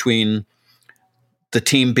difference between the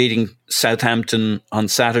team beating Southampton on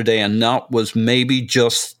Saturday and not was maybe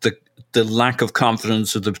just the lack of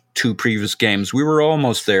confidence of the 2 previous games. We were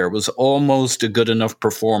almost there. It was almost a good enough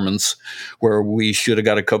performance where we should have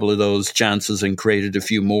got a couple of those chances and created a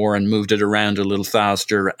few more and moved it around a little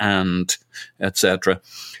faster and etc.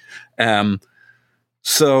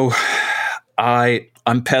 So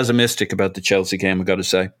I'm pessimistic about the Chelsea game, I've got to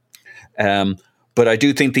say. But I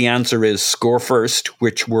do think the answer is score first,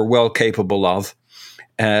 which we're well capable of,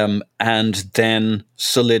 and then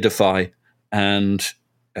solidify and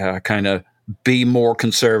kind of be more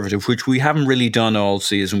conservative, which we haven't really done all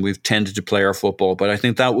season. We've tended to play our football, but I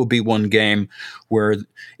think that will be one game where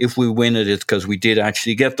if we win it, it's because we did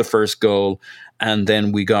actually get the first goal and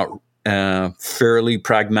then we got fairly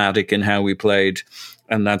pragmatic in how we played,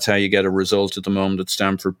 and that's how you get a result at the moment at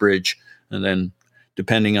Stamford Bridge. And then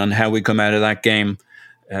depending on how we come out of that game,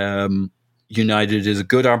 United is a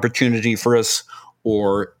good opportunity for us,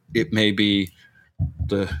 or it may be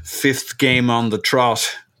the 5th game on the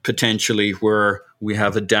trot, potentially, where we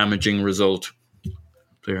have a damaging result.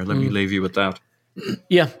 There, let me leave you with that.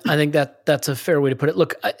 Yeah, I think that's a fair way to put it.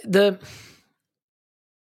 Look,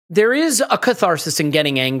 there is a catharsis in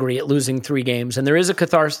getting angry at losing 3 games, and there is a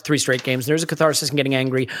catharsis, 3 straight games. There's a catharsis in getting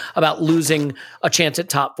angry about losing a chance at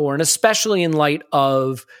top 4, and especially in light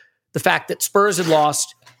of the fact that Spurs had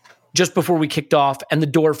lost just before we kicked off, and the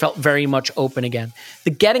door felt very much open again. The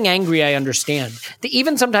getting angry, I understand. The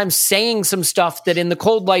even sometimes saying some stuff that in the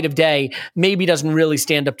cold light of day maybe doesn't really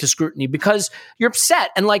stand up to scrutiny because you're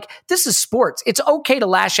upset. And like, this is sports. It's okay to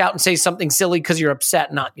lash out and say something silly because you're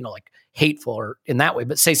upset, not, like hateful or in that way,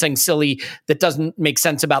 but say something silly that doesn't make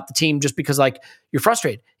sense about the team just because like you're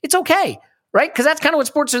frustrated. It's okay, right? Because that's kind of what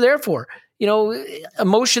sports are there for.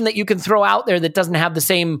 Emotion that you can throw out there that doesn't have the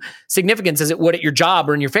same significance as it would at your job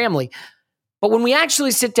or in your family. But when we actually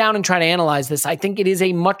sit down and try to analyze this, I think it is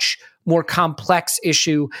a much more complex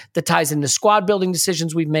issue that ties into squad building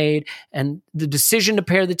decisions we've made and the decision to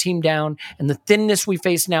pare the team down and the thinness we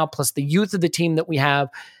face now, plus the youth of the team that we have,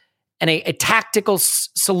 and a tactical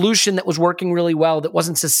solution that was working really well that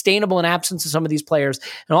wasn't sustainable in absence of some of these players.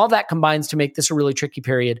 And all that combines to make this a really tricky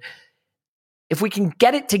period. If we can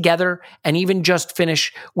get it together and even just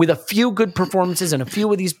finish with a few good performances and a few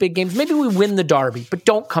of these big games, maybe we win the derby, but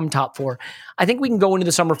don't come top four. I think we can go into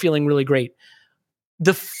the summer feeling really great.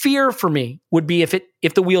 The fear for me would be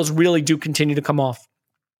if the wheels really do continue to come off,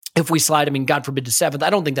 if we slide, God forbid, to seventh. I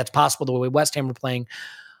don't think that's possible the way West Ham are playing.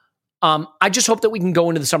 I just hope that we can go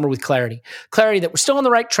into the summer with clarity that we're still on the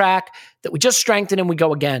right track, that we just strengthen and we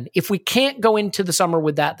go again. If we can't go into the summer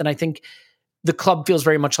with that, then I think the club feels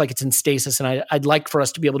very much like it's in stasis, and I'd like for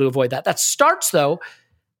us to be able to avoid that. That starts, though,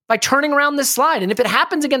 by turning around this slide. And if it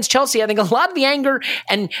happens against Chelsea, I think a lot of the anger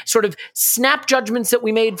and sort of snap judgments that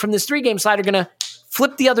we made from this 3-game slide are going to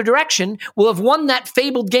flip the other direction. We'll have won that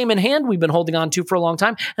fabled game in hand we've been holding on to for a long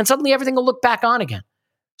time, and suddenly everything will look back on again.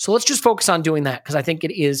 So let's just focus on doing that because I think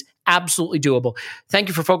it is absolutely doable. Thank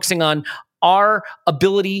you for focusing on our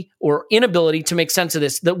ability or inability to make sense of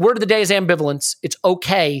this. The word of the day is ambivalence. It's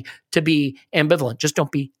okay to be ambivalent. Just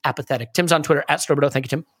don't be apathetic. Tim's on Twitter, @Storberto. Thank you,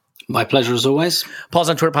 Tim. My pleasure as always. Paul's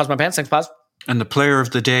on Twitter, Pause My Pants. Thanks, Pause. And the player of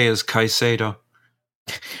the day is Caicedo.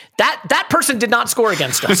 That person did not score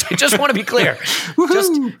against us. I just want to be clear.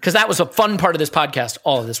 Just because that was a fun part of this podcast.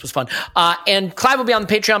 All of this was fun. And Clive will be on the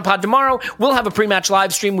Patreon pod tomorrow. We'll have a pre-match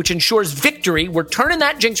live stream, which ensures victory. We're turning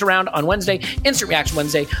that jinx around on Wednesday, Instant Reaction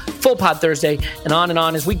Wednesday, full pod Thursday, and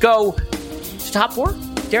on as we go to top four.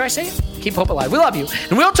 Dare I say it? Keep hope alive. We love you.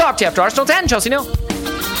 And we'll talk to you after Arsenal 10, Chelsea 0.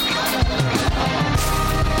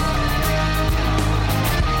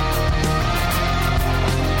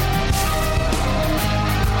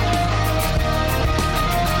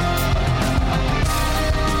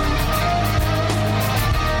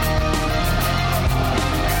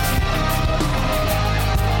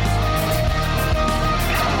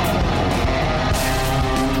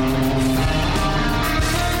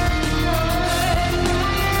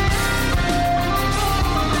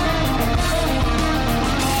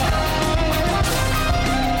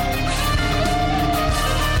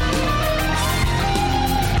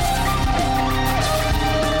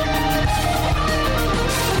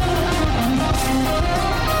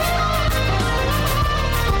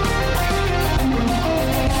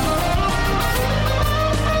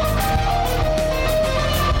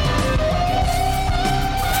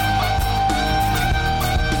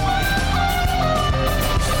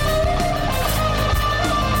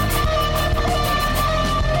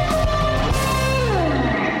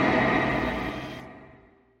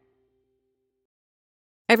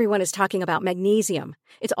 Everyone is talking about magnesium.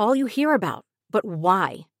 It's all you hear about. But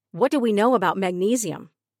why? What do we know about magnesium?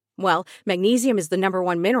 Well, magnesium is the number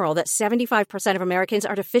one mineral that 75% of Americans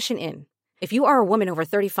are deficient in. If you are a woman over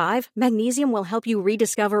 35, magnesium will help you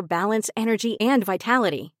rediscover balance, energy, and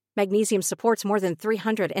vitality. Magnesium supports more than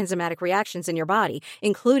 300 enzymatic reactions in your body,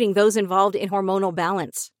 including those involved in hormonal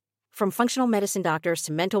balance. From functional medicine doctors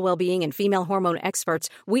to mental well-being and female hormone experts,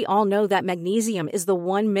 we all know that magnesium is the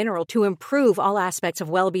one mineral to improve all aspects of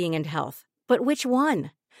well-being and health. But which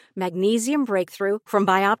one? Magnesium Breakthrough from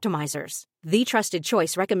Bioptimizers, the trusted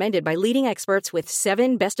choice recommended by leading experts with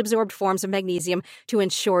 7 best-absorbed forms of magnesium to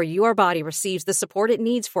ensure your body receives the support it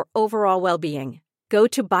needs for overall well-being. Go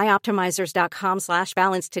to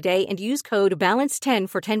bioptimizers.com/balance today and use code BALANCE10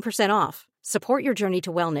 for 10% off. Support your journey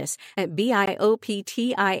to wellness at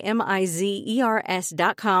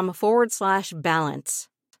bioptimizers.com/balance.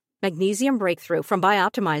 Magnesium Breakthrough from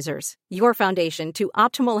Bioptimizers, your foundation to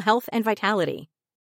optimal health and vitality.